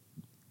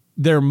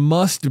there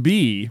must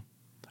be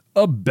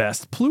a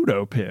best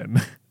Pluto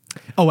pin.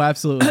 Oh,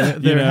 absolutely.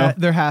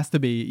 There has to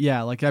be.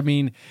 Yeah, like I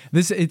mean,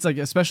 it's like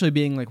especially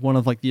being like one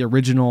of like the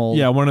original.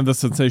 Yeah, one of the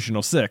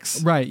sensational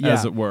 6, right? Yeah.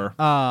 As it were.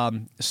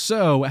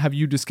 So have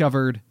you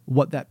discovered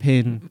what that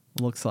pin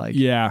looks like?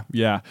 Yeah.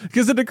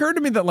 Because it occurred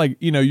to me that like,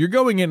 you know, you're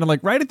going in and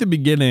like right at the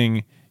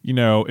beginning, you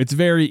know, it's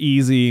very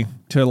easy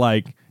to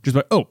like just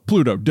like, oh,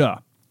 Pluto, duh.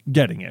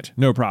 Getting it,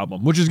 no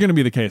problem, which is going to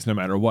be the case no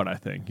matter what, I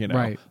think, you know,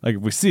 right. Like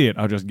if we see it,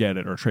 I'll just get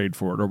it or trade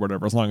for it or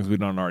whatever, as long as we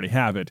don't already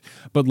have it.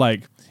 But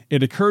like,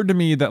 it occurred to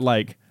me that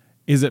like,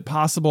 is it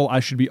possible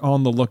I should be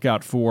on the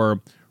lookout for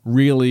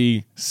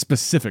really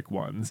specific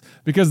ones?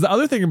 Because the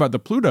other thing about the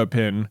Pluto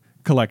pin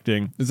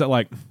collecting is that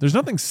like, there's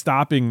nothing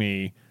stopping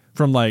me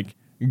from like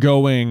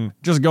going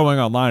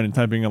online and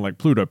typing in like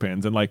Pluto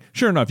pins. And like,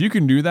 sure enough, you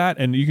can do that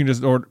and you can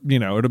just, or, you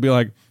know, it'll be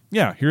like,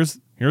 yeah, here's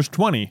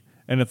 20.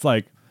 And it's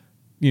like,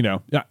 you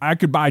know, I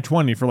could buy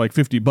 20 for like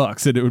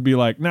 $50 and it would be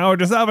like, now I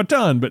just have a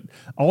ton. But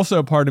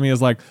also part of me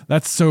is like,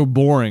 that's so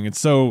boring. It's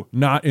so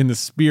not in the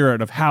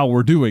spirit of how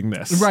we're doing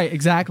this. Right,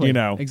 exactly. You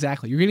know,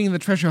 exactly. You're getting the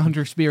treasure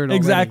hunter spirit already.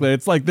 Exactly.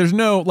 It's like, there's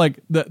no, like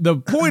the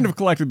point of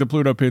collecting the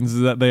Pluto pins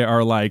is that they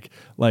are like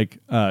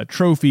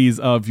trophies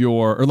of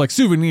your, or like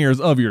souvenirs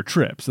of your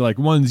trips, like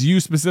ones you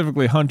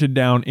specifically hunted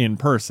down in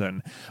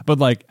person. But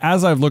like,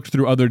 as I've looked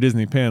through other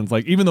Disney pins,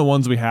 like even the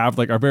ones we have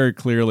like are very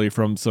clearly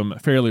from some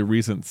fairly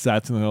recent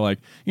sets, and they're like,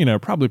 you know,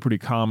 probably pretty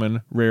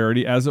common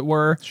rarity as it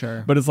were.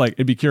 Sure. But it's like,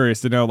 it'd be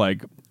curious to know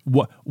like,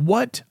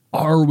 what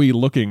are we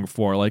looking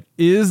for? Like,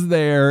 is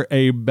there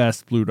a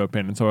best Pluto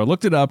pin? And so I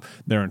looked it up.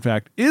 There, in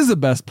fact, is a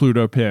best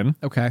Pluto pin.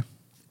 Okay.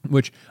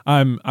 Which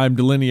I'm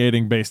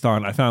delineating based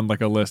on, I found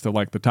like a list of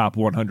like the top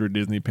 100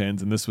 Disney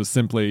pins, and this was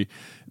simply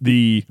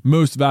the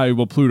most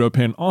valuable Pluto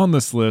pin on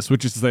this list,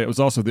 which is to say it was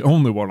also the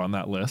only one on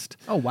that list.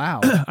 Oh,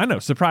 wow. I know,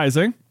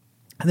 surprising.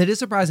 That is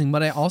surprising,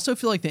 but I also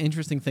feel like the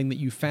interesting thing that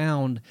you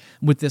found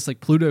with this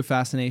like Pluto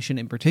fascination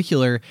in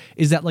particular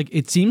is that like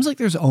it seems like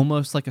there's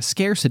almost like a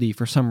scarcity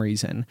for some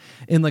reason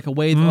in like a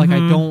way that like I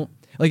don't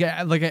like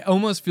I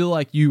almost feel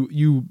like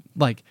you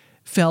like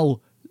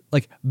fell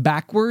like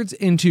backwards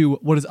into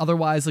what is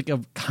otherwise like a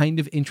kind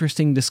of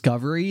interesting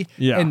discovery,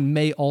 and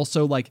may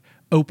also like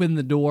open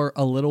the door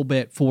a little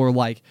bit for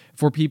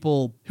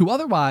people who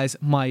otherwise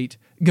might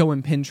go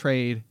and pin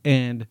trade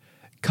and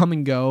come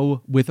and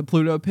go with a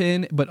Pluto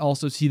pin, but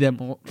also see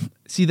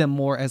them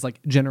more as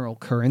like general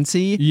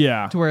currency.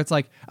 Yeah. To where it's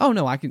like, oh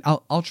no,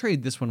 I'll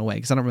trade this one away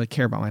because I don't really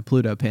care about my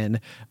Pluto pin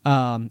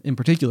in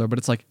particular. But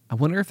it's like, I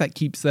wonder if that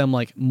keeps them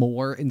like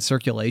more in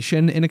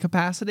circulation in a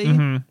capacity.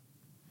 Mm-hmm.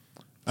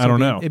 I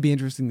don't know. It'd be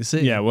interesting to see.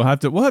 Yeah, we'll have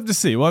to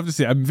see.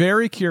 I'm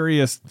very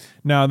curious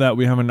now that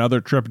we have another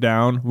trip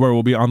down where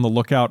we'll be on the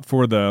lookout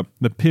for the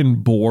pin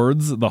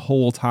boards the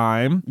whole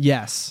time.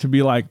 Yes. To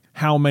be like,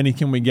 how many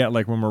can we get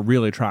like when we're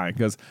really trying?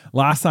 Because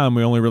last time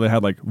we only really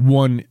had like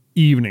one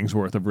evening's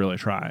worth of really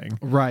trying.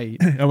 Right.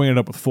 And we ended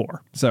up with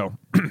 4. So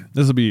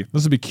this will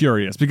be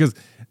curious because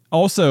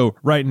also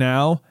right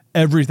now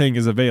everything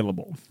is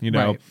available, you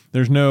know. Right.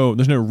 There's no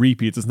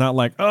repeats. It's not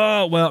like,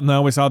 oh well,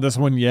 now we saw this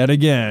one yet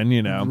again,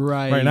 you know.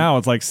 Right now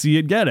it's like, see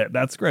it, get it.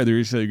 That's great. They're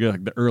usually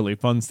like the early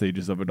fun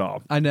stages of it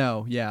all. I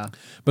know, yeah.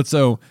 But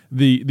so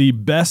the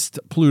best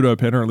Pluto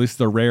pin, or at least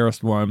the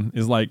rarest one,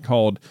 is like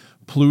called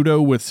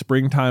Pluto with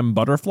springtime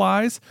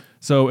butterflies.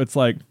 So it's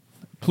like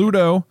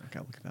Pluto. I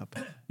gotta look it up.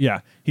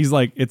 Yeah, he's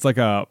like, it's like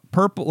a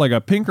purple, like a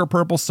pink or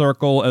purple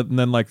circle, and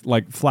then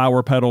like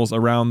flower petals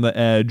around the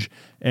edge,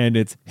 and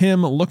it's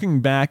him looking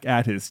back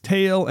at his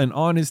tail, and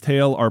on his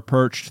tail are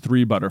perched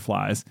 3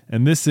 butterflies,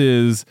 and this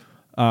is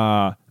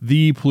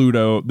the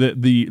Pluto,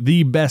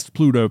 the best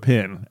Pluto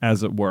pin,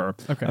 as it were.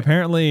 Okay.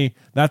 Apparently,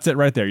 that's it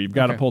right there. You've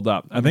got it pulled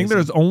up. Amazing. I think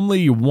there's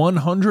only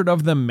 100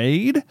 of them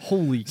made.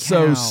 Holy cow.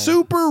 So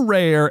super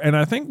rare, and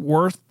I think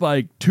worth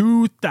like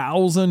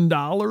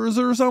 $2,000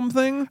 or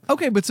something.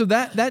 Okay, but so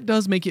that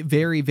does make it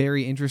very,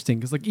 very interesting,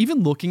 because like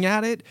even looking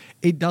at it,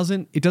 it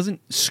doesn't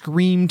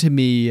scream to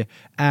me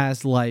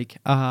as like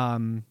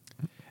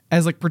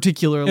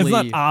particularly. It's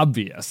not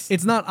obvious.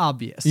 It's not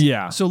obvious.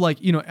 Yeah. So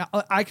like, you know,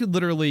 I could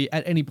literally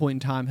at any point in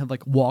time have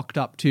like walked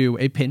up to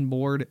a pin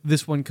board.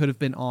 This one could have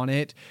been on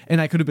it,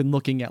 and I could have been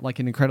looking at like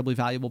an incredibly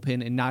valuable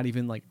pin and not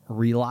even like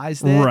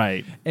realized it.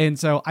 Right. And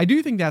so I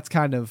do think that's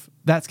kind of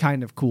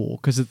cool,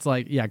 because it's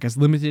like, yeah, because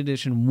limited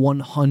edition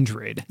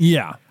 100.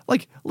 Yeah.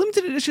 Like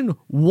limited edition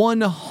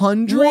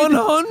 100.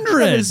 100.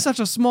 That is such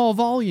a small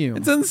volume.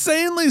 It's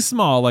insanely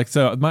small. Like,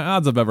 so my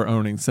odds of ever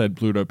owning said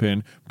Pluto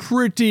pin,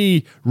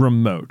 pretty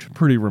remote.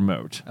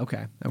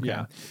 Okay.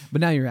 Yeah. But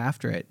now you're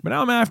after it. But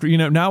now I'm after,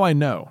 now I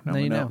know. Now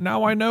you know.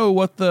 Now I know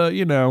what the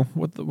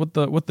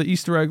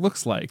Easter egg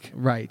looks like.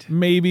 Right.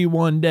 Maybe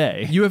one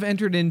day. You have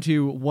entered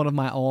into one of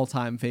my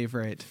all-time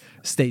favorite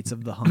states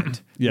of the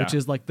hunt, Yeah. which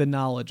is like the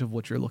knowledge of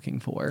what you're looking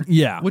for.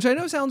 Yeah. Which I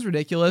know sounds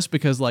ridiculous,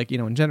 because like,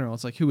 in general,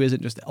 it's like, who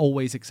isn't just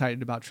always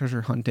excited about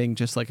treasure hunting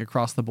just like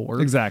across the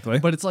board? Exactly.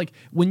 But it's like,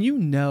 when you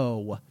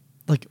know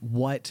like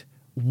what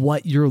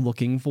you're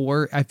looking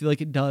for, I feel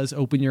like it does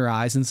open your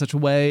eyes in such a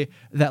way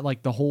that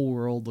like the whole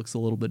world looks a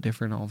little bit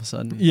different all of a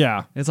sudden.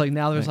 Yeah. It's like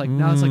now it's like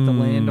the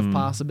land of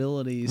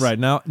possibilities. Right.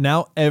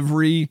 Now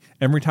every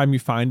time you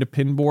find a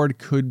pin board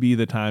could be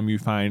the time you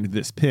find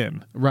this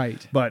pin.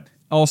 Right. But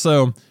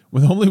also,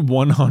 with only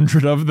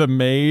 100 of them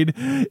made,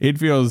 it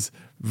feels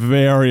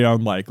very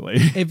unlikely.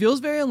 It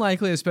feels very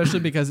unlikely, especially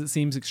because it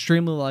seems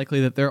extremely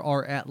likely that there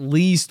are at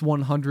least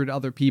 100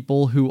 other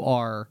people who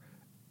are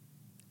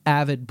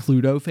avid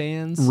Pluto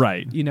fans,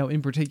 right?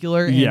 In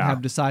particular, and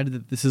have decided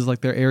that this is like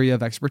their area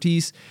of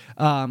expertise.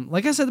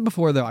 Like I said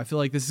before, though, I feel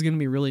like this is going to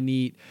be really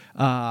neat,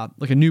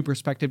 like a new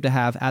perspective to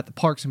have at the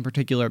parks in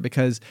particular,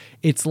 because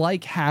it's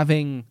like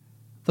having.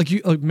 Like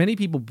many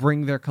people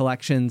bring their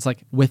collections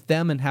like with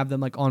them and have them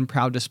like on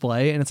proud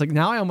display, and it's like,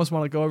 now I almost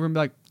want to go over and be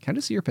like, can I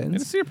just see your pins?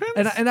 Can I see your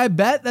pins? And I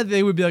bet that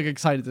they would be like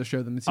excited to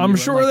show them. I'm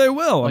sure they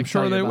will. Like, I'm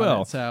sure they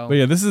will. So. But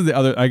yeah, this is the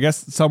other. I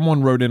guess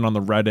someone wrote in on the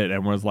Reddit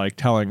and was like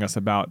telling us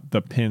about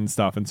the pin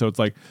stuff, and so it's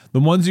like the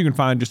ones you can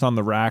find just on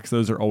the racks.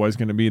 Those are always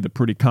going to be the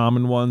pretty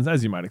common ones,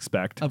 as you might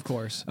expect. Of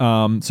course.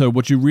 So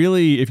what you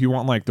really, if you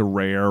want like the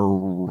rare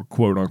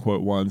quote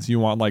unquote ones, you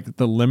want like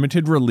the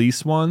limited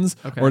release ones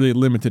or the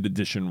limited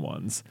edition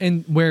ones.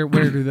 And where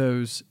do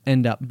those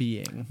end up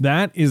being?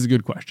 That is a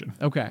good question.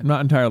 Okay. I'm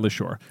not entirely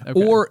sure. Okay.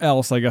 Or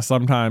else, I guess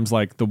sometimes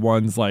like the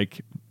ones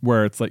like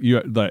where it's like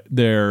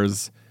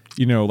there's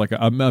like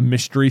a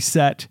mystery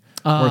set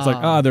where it's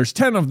like, there's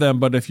 10 of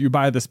them, but if you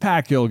buy this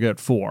pack, you'll get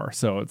 4.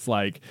 So it's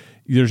like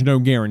there's no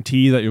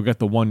guarantee that you'll get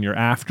the one you're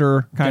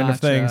after kind of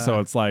thing. So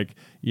it's like,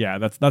 yeah,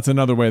 that's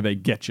another way they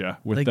get you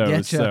with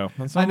those. So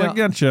that's how they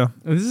get you.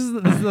 This is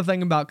the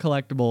thing about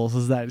collectibles,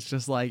 is that it's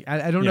just like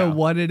I don't know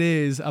what it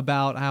is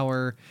about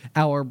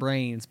our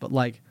brains, but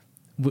like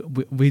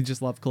we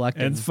just love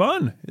collecting. It's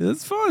fun.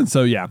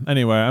 So yeah.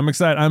 Anyway, I'm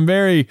excited. I'm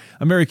very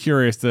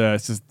curious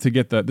to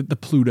get the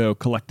Pluto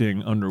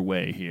collecting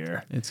underway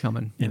here. It's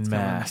coming in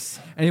mass.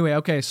 Anyway,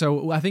 okay.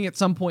 So I think at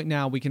some point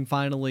now we can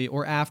finally,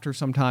 or after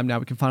some time now,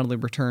 we can finally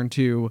return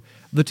to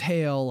the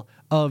tale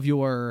of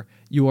your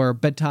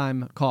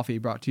bedtime coffee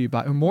brought to you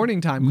by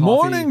morning time coffee.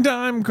 Morning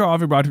time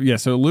coffee brought to you. Yeah.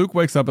 So Luke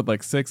wakes up at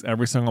like 6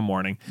 every single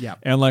morning. Yeah.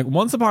 And like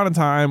once upon a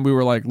time we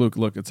were like, Luke,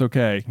 look, it's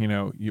okay.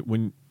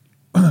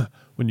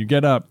 When you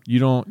get up, you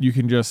don't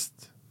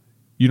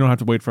have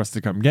to wait for us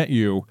to come get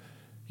you.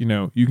 You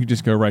can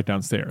just go right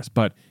downstairs.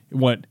 But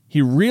what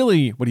he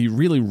really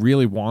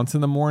wants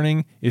in the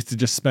morning is to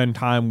just spend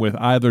time with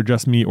either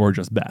just me or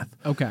just Beth.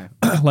 Okay.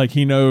 Like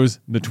he knows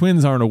the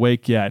twins aren't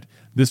awake yet.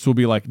 This will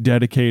be like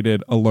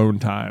dedicated alone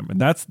time.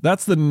 And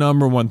that's the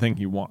number one thing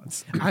he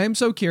wants. I am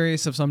so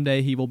curious if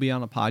someday he will be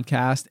on a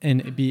podcast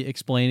and be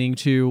explaining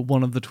to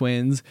one of the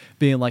twins,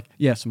 being like,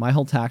 yes, my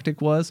whole tactic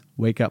was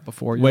wake up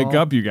before you wake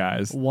up, you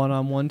guys.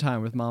 One-on-one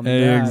time with mom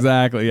and dad.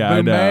 Exactly. Yeah, Boom,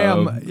 I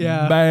know. bam.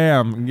 Yeah.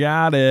 Bam.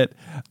 Got it.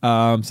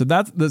 So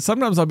that's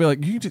sometimes I'll be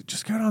like, you can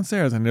just go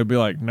downstairs, and they'll be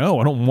like, no,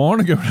 I don't want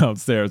to go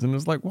downstairs. And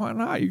it's like, why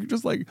not? You could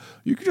just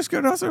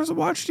go downstairs and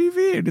watch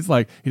TV. And it's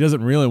like he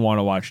doesn't really want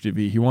to watch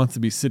TV. He wants to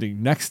be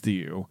sitting next to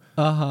you.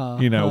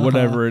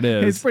 Whatever it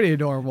is. It's pretty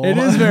adorable. It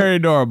is very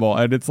adorable,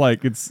 and it's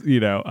like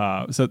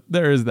so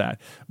there is that.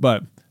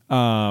 But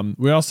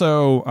we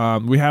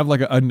also we have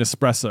like a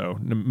Nespresso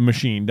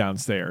machine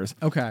downstairs.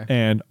 Okay.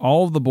 And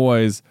all of the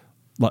boys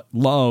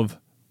love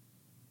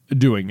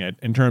doing it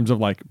in terms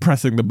of like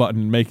pressing the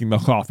button, making the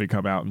coffee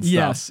come out and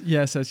stuff.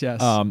 Yes.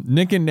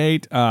 Nick and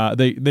Nate,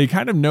 they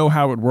kind of know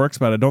how it works,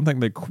 but I don't think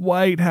they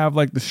quite have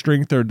like the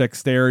strength or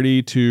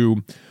dexterity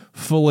to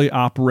fully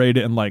operate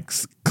it and like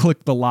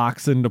click the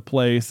locks into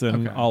place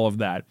and all of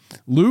that.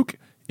 Luke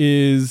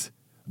is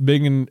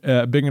big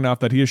enough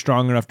that he is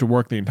strong enough to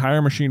work the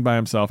entire machine by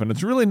himself, and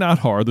it's really not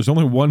hard. There's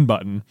only one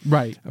button,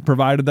 right?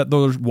 Provided that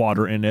there's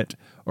water in it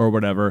or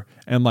whatever.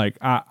 And like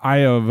I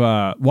have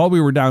while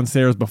we were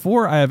downstairs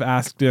before, I have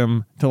asked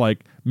him to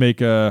like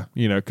make a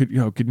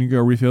can you go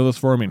refill this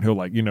for me? And he'll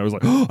like he's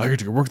like, oh, I get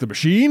to go work the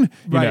machine,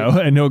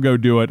 and he'll go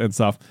do it and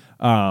stuff.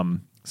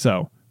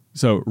 So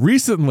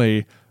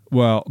recently,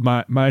 well,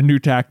 my new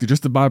tactic,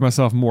 just to buy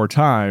myself more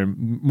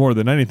time, more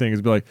than anything,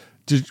 is be like,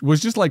 was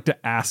just like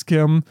to ask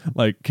him,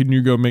 like, can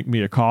you go make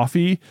me a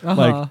coffee?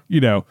 Like,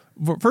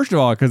 first of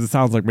all, because it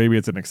sounds like maybe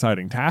it's an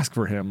exciting task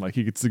for him. Like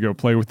he gets to go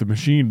play with the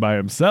machine by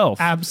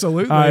himself.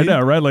 Absolutely. I know,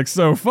 right? Like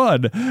so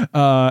fun.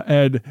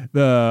 But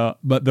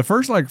the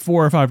first like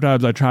 4 or 5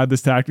 times I tried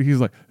this tactic, he's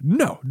like,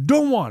 no,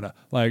 don't wanna.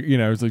 Like,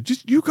 he's like,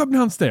 just you come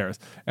downstairs.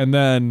 And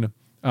then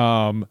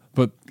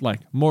but like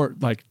more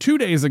like 2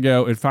 days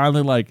ago, it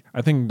finally like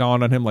I think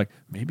dawned on him like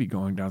maybe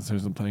going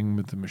downstairs and playing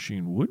with the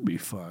machine would be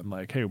fun.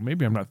 Like, hey,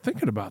 maybe I'm not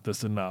thinking about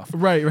this enough.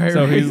 Right.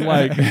 So he's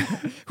like,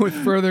 with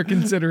further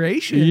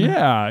consideration.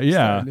 Yeah.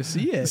 Starting to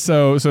see it.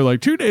 So like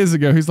 2 days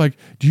ago, he's like,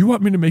 do you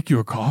want me to make you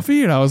a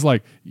coffee? And I was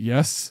like,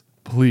 yes,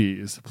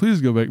 please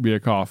go make me a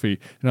coffee.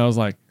 And I was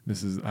like,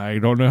 I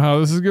don't know how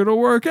this is gonna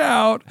work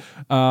out.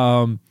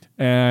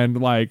 And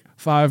like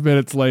 5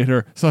 minutes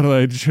later, suddenly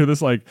I just hear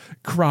this like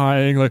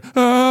crying,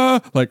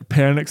 like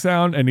panic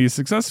sound, and he's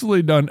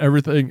successfully done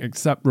everything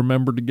except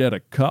remember to get a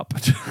cup.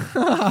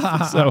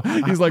 So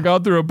he's like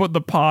gone through and put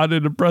the pod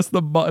in and pressed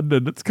the button,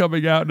 and it's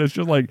coming out, and it's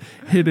just like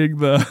hitting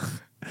the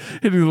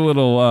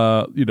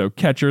little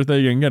catcher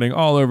thing and getting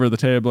all over the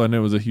table, and it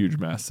was a huge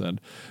mess,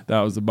 and that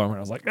was the bummer. I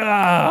was like, and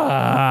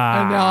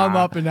now I'm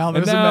up, and now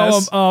there's a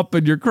mess. I'm up,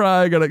 and you're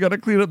crying, and I gotta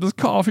clean up this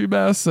coffee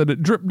mess, and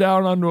it dripped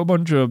down onto a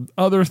bunch of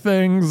other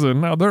things,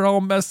 and now they're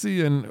all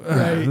messy, and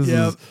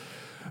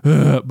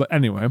but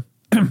anyway.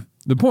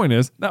 The point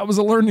is, that was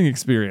a learning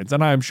experience,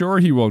 and I'm sure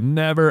he will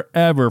never,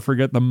 ever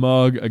forget the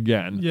mug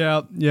again.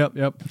 Yep.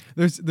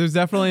 There's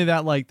definitely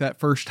that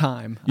first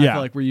time. I feel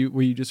like where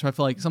you just have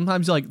to like,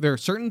 sometimes like there are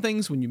certain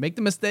things when you make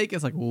the mistake,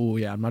 it's like, oh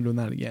yeah, I'm not doing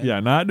that again. Yeah,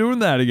 not doing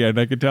that again.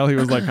 I could tell he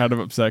was like kind of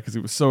upset because he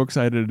was so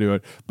excited to do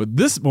it. But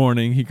this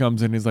morning he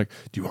comes in, he's like,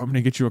 do you want me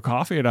to get you a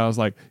coffee? And I was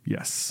like,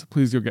 yes,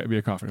 please go get me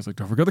a coffee. I was like,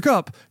 don't forget the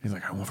cup. He's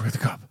like, I won't forget the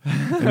cup.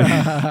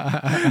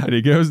 And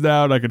he goes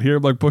down. I could hear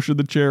him like pushing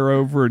the chair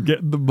over and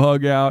getting the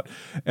mug out.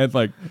 And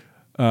like,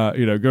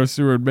 goes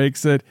through and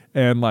makes it,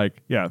 and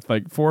like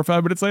 4 or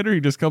 5 minutes later,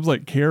 he just comes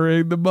like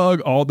carrying the mug.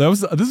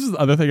 This is the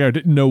other thing, I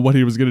didn't know what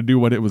he was gonna do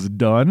when it was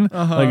done.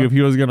 Like if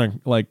he was gonna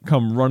like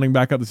come running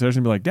back up the stairs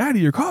and be like,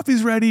 "Daddy, your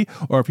coffee's ready,"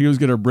 or if he was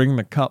gonna bring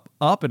the cup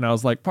up. And I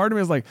was like, part of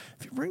me was like,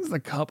 if he brings the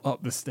cup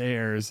up the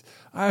stairs,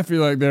 I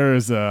feel like there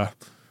is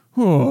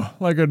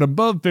like an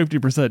above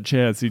 50%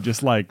 chance he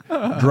just like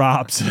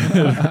drops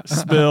it,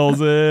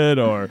 spills it,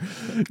 or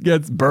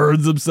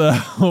burns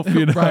himself.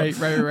 Right.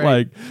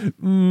 Like,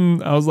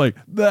 I was like,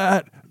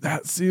 that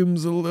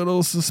seems a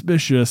little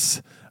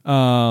suspicious.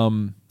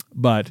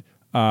 But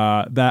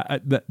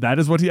that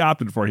is what he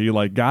opted for. He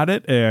like got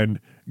it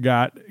and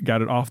got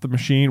it off the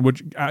machine,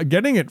 which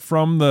getting it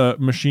from the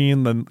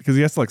machine, then because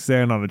he has to like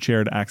stand on a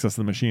chair to access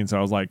the machine. So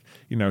I was like,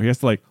 he has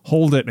to like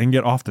hold it and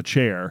get off the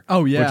chair.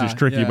 Oh yeah, which is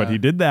tricky. But he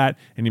did that,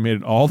 and he made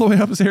it all the way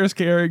upstairs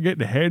carrying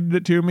it and handed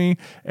it to me,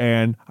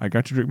 and I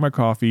got to drink my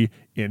coffee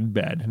in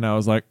bed. And I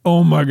was like,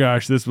 oh my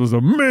gosh, this was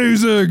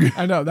amazing.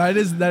 I know that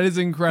is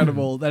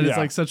incredible. That is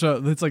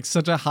like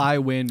such a high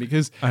win,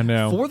 because I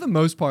know for the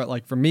most part,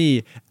 like for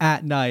me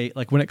at night,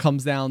 like when it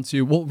comes down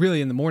to, well,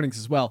 really in the mornings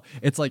as well,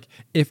 it's like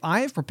if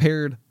I have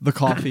prepared the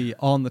coffee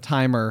on the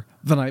timer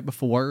the night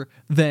before,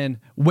 then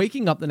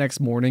waking up the next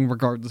morning,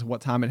 regardless of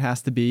what time it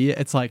has to be,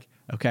 it's like,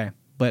 okay,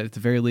 but at the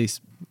very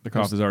least, the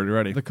coffee's already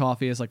ready. The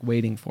coffee is like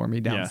waiting for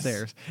me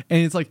downstairs. Yes.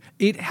 And it's like,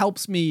 it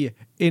helps me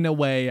in a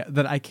way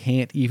that I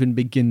can't even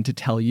begin to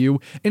tell you.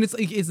 And it's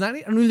like, it's not,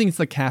 I don't even think it's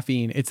the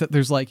caffeine. It's that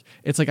there's like,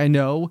 it's like, I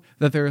know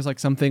that there's like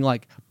something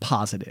like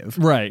positive.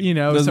 Right.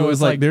 So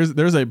it's like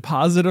there's a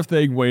positive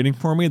thing waiting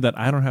for me that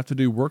I don't have to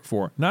do work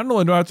for. Not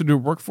only do I have to do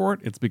work for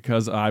it, it's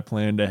because I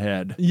planned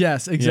ahead.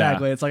 Yes,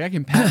 exactly. Yeah. It's like I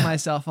can pat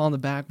myself on the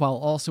back while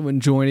also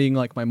enjoying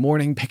like my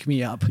morning pick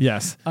me up.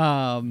 Yes.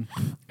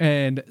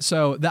 And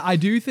so that I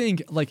do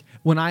think, like,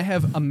 when I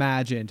have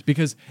imagined,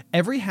 because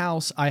every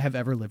house I have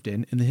ever lived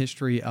in the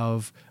history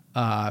of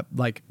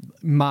like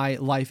my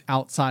life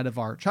outside of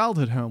our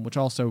childhood home, which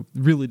also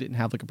really didn't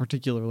have like a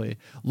particularly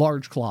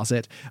large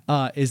closet,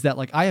 is that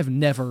like I have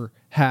never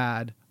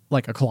had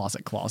like a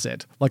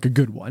closet, like a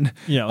good one.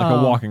 Yeah, like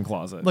a walk-in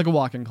closet. Like a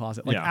walk-in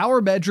closet. Like our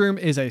bedroom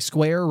is a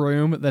square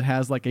room that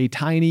has like a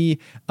tiny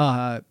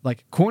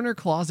like corner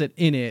closet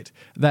in it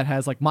that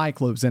has like my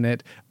clothes in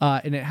it,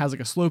 and it has like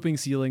a sloping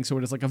ceiling, so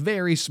it is like a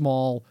very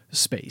small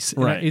space.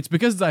 Right. And it's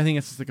because I think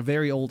it's like a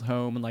very old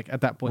home, and like at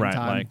that point in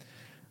time,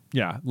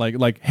 Yeah,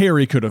 like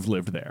Harry could have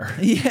lived there.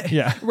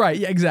 Yeah. Right.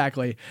 Yeah.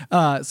 Exactly.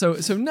 So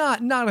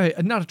not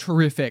a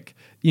terrific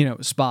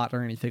spot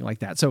or anything like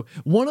that. So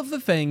one of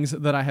the things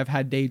that I have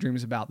had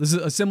daydreams about, this is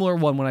a similar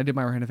one when I did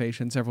my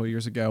renovation several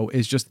years ago,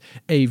 is just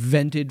a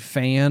vented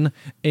fan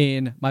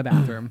in my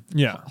bathroom.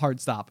 Yeah.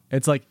 Hard stop.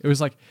 It was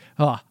like,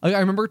 I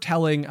remember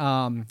telling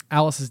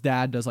Alice's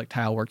dad does like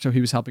tile work, so he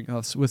was helping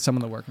us with some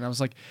of the work, and I was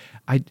like,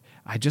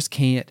 I just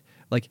can't,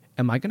 like,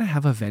 am I gonna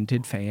have a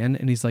vented fan?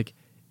 And he's like,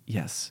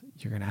 yes,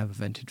 you're going to have a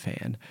vented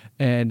fan.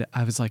 And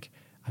I was like,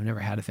 I've never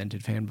had a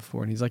vented fan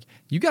before. And he's like,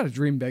 you got to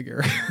dream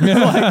bigger.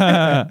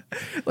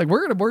 like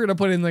we're going to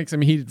put in like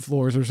some heated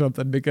floors or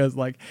something, because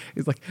like,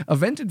 it's like a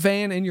vented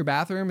fan in your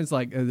bathroom is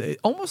like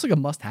almost like a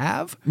must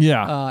have.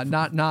 Yeah.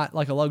 Not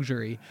like a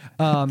luxury.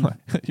 You're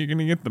going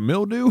to get the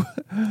mildew.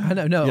 I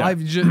know. No, Yeah.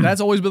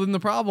 That's always been the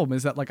problem,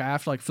 is that like I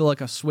have to like fill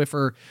like a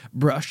Swiffer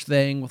brush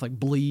thing with like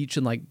bleach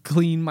and like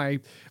clean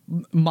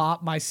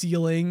mop my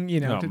ceiling,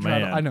 to try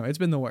to, I know it's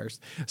been the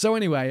worst. So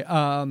anyway,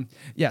 so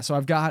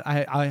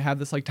I have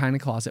this like tiny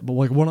closet, but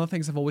like one of the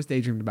things I've always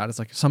daydreamed about is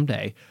like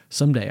someday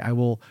I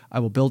will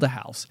build a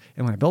house,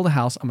 and when I build a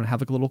house, I'm gonna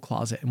have like a little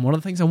closet, and one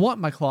of the things I want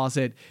in my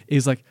closet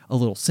is like a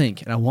little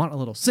sink, and I want a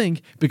little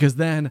sink because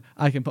then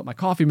I can put my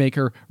coffee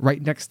maker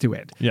right next to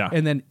it. Yeah.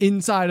 And then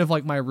inside of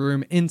like my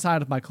room,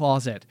 inside of my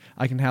closet,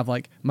 I can have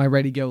like my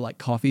ready go like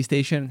coffee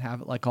station and have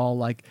it like all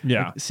like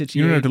situated.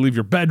 You don't have to leave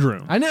your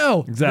bedroom. I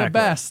know. Exactly. The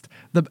best.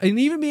 And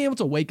even being able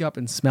to wake up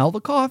and smell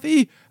the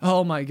coffee.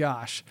 Oh my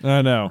gosh.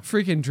 I know.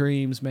 Freaking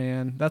dreams,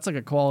 man. That's like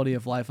a quality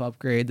of life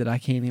upgrade that I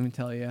can't even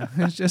tell you.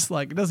 It's just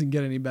like, it doesn't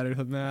get any better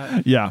than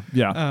that. Yeah.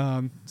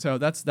 So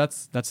that's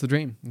the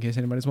dream, in case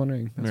anybody's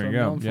wondering. That's there what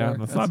you I'm go. going Yeah, for.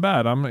 that's not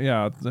bad.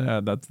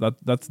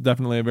 That's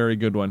definitely a very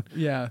good one.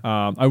 Yeah.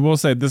 I will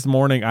say this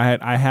morning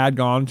I had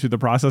gone to the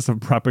process of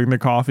prepping the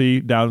coffee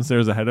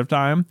downstairs ahead of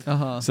time.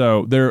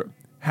 So there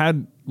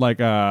had like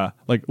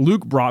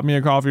Luke brought me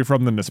a coffee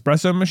from the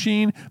Nespresso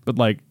machine, but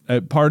like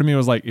part of me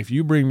was like, if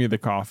you bring me the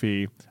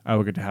coffee, I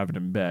will get to have it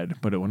in bed,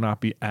 but it will not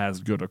be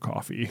as good a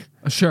coffee.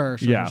 Sure.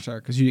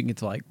 Because you didn't get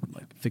to like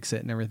fix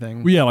it and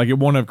everything. Well, yeah, like it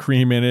won't have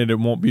cream in it. It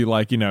won't be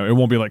like, it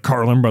won't be like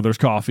Carlin Brothers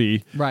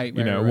coffee. Right.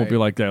 It won't be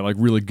like that, like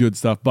really good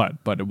stuff, but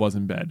it was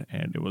in bed,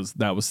 and it was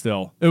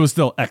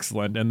still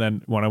excellent. And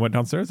then when I went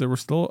downstairs, there was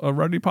still a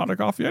ready pot of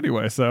coffee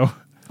anyway. So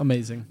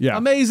amazing. Yeah.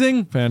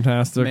 Amazing.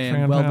 Fantastic.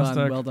 Man,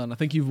 well done. I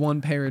think you've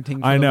won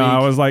parenting for I know. the week.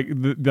 I was like,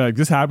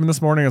 this happened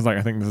this morning. I was like,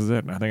 I think this is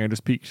it. I think I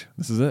just peaked.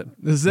 This is it.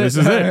 This is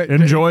it.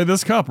 Enjoy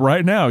this cup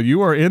right now.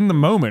 You are in the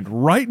moment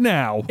right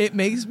now. It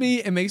makes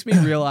me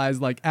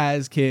realize, like,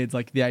 as kids,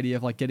 like the idea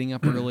of like getting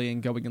up early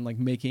and going and like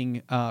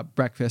making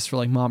breakfast for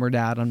like mom or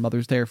dad on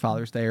Mother's Day or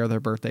Father's Day or their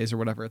birthdays or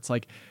whatever. It's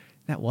like,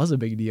 that was a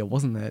big deal,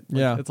 wasn't it? Like,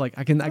 yeah. It's like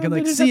I can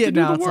like see it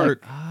now. It's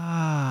work.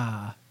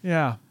 like,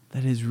 yeah.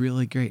 That is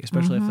really great,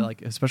 especially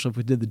if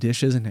we did the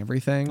dishes and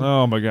everything.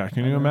 Oh my God,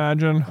 can you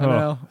imagine? I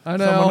know.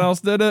 Someone else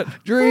did it.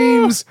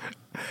 Dreams.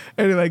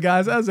 Anyway,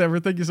 guys, as ever,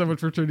 thank you so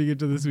much for tuning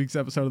into this week's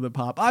episode of The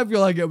Pop. I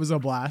feel like it was a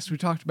blast. We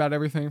talked about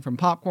everything from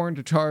popcorn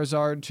to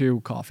Charizard to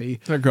coffee.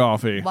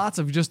 Lots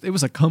of it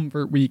was a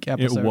comfort week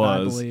episode,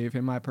 I believe,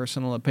 in my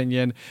personal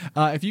opinion.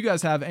 If you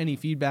guys have any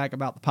feedback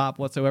about The Pop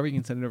whatsoever, you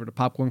can send it over to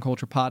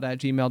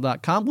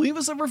popcornculturepod@gmail.com. Leave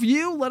us a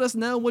review. Let us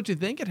know what you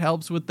think. It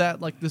helps with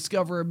that like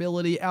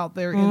discoverability out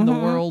there in the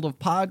world of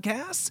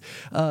podcasts.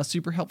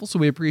 Super helpful, so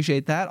we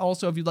appreciate that.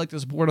 Also, if you'd like to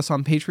support us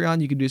on Patreon,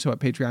 you can do so at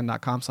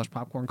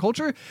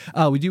patreon.com/popcornculture.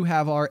 We do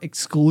have our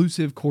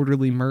exclusive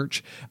quarterly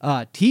merch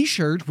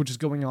t-shirt, which is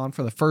going on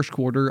for the first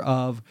quarter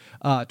of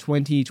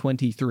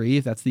 2023,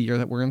 if that's the year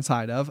that we're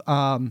inside of.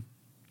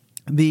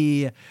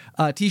 The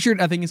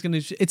t-shirt, I think,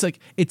 is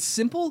it's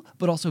simple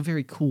but also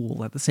very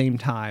cool at the same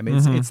time.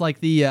 It's like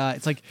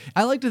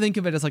I like to think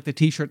of it as like the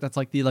t-shirt that's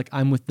like the like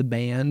I'm with the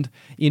band,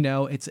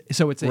 it's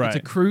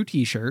a crew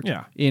t-shirt,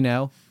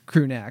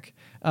 crew neck,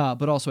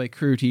 but also a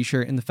crew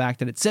t-shirt in the fact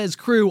that it says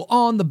crew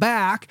on the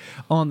back.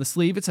 On the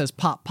sleeve it says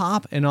pop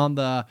pop, and on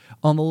the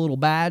little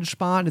badge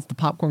spot it's the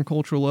Popcorn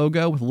Culture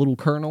logo with a little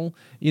kernel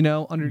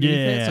underneath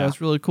it. So it's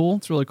really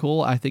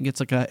cool. I think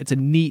it's a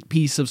neat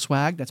piece of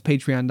swag. That's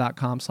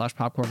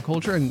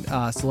patreon.com/popcornculture, and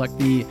select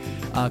the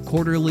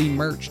quarterly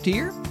merch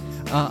tier.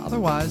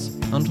 Otherwise,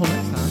 until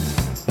next time,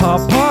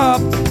 pop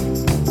pop.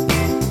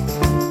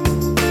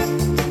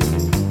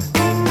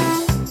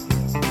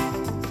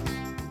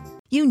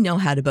 You know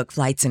how to book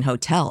flights and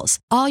hotels.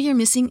 All you're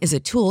missing is a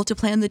tool to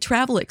plan the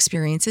travel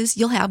experiences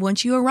you'll have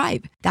once you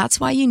arrive. That's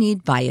why you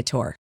need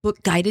Viator.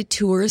 Book guided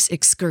tours,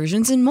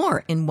 excursions, and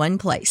more in one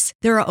place.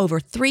 There are over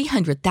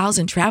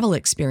 300,000 travel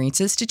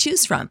experiences to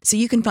choose from, so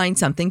you can find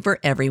something for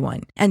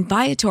everyone. And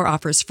Viator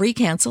offers free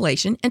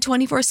cancellation and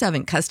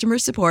 24/7 customer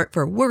support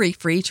for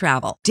worry-free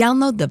travel.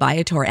 Download the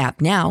Viator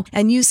app now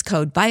and use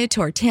code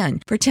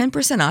Viator10 for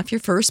 10% off your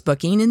first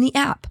booking in the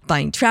app.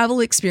 Find travel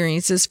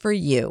experiences for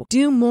you.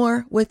 Do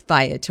more with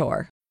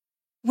Viator.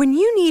 When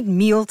you need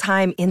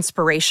mealtime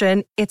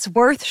inspiration, it's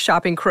worth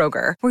shopping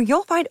Kroger, where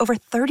you'll find over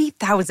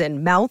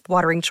 30,000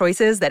 mouth-watering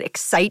choices that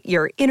excite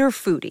your inner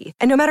foodie.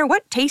 And no matter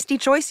what tasty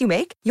choice you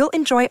make, you'll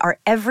enjoy our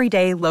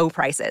everyday low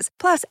prices,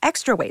 plus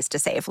extra ways to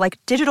save, like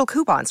digital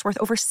coupons worth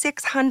over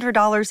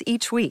 $600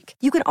 each week.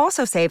 You can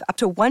also save up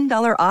to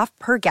 $1 off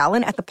per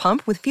gallon at the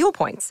pump with fuel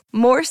points.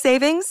 More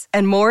savings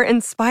and more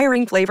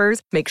inspiring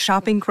flavors make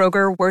shopping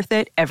Kroger worth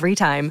it every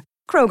time.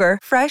 Kroger,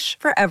 fresh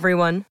for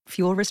everyone.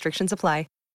 Fuel restrictions apply.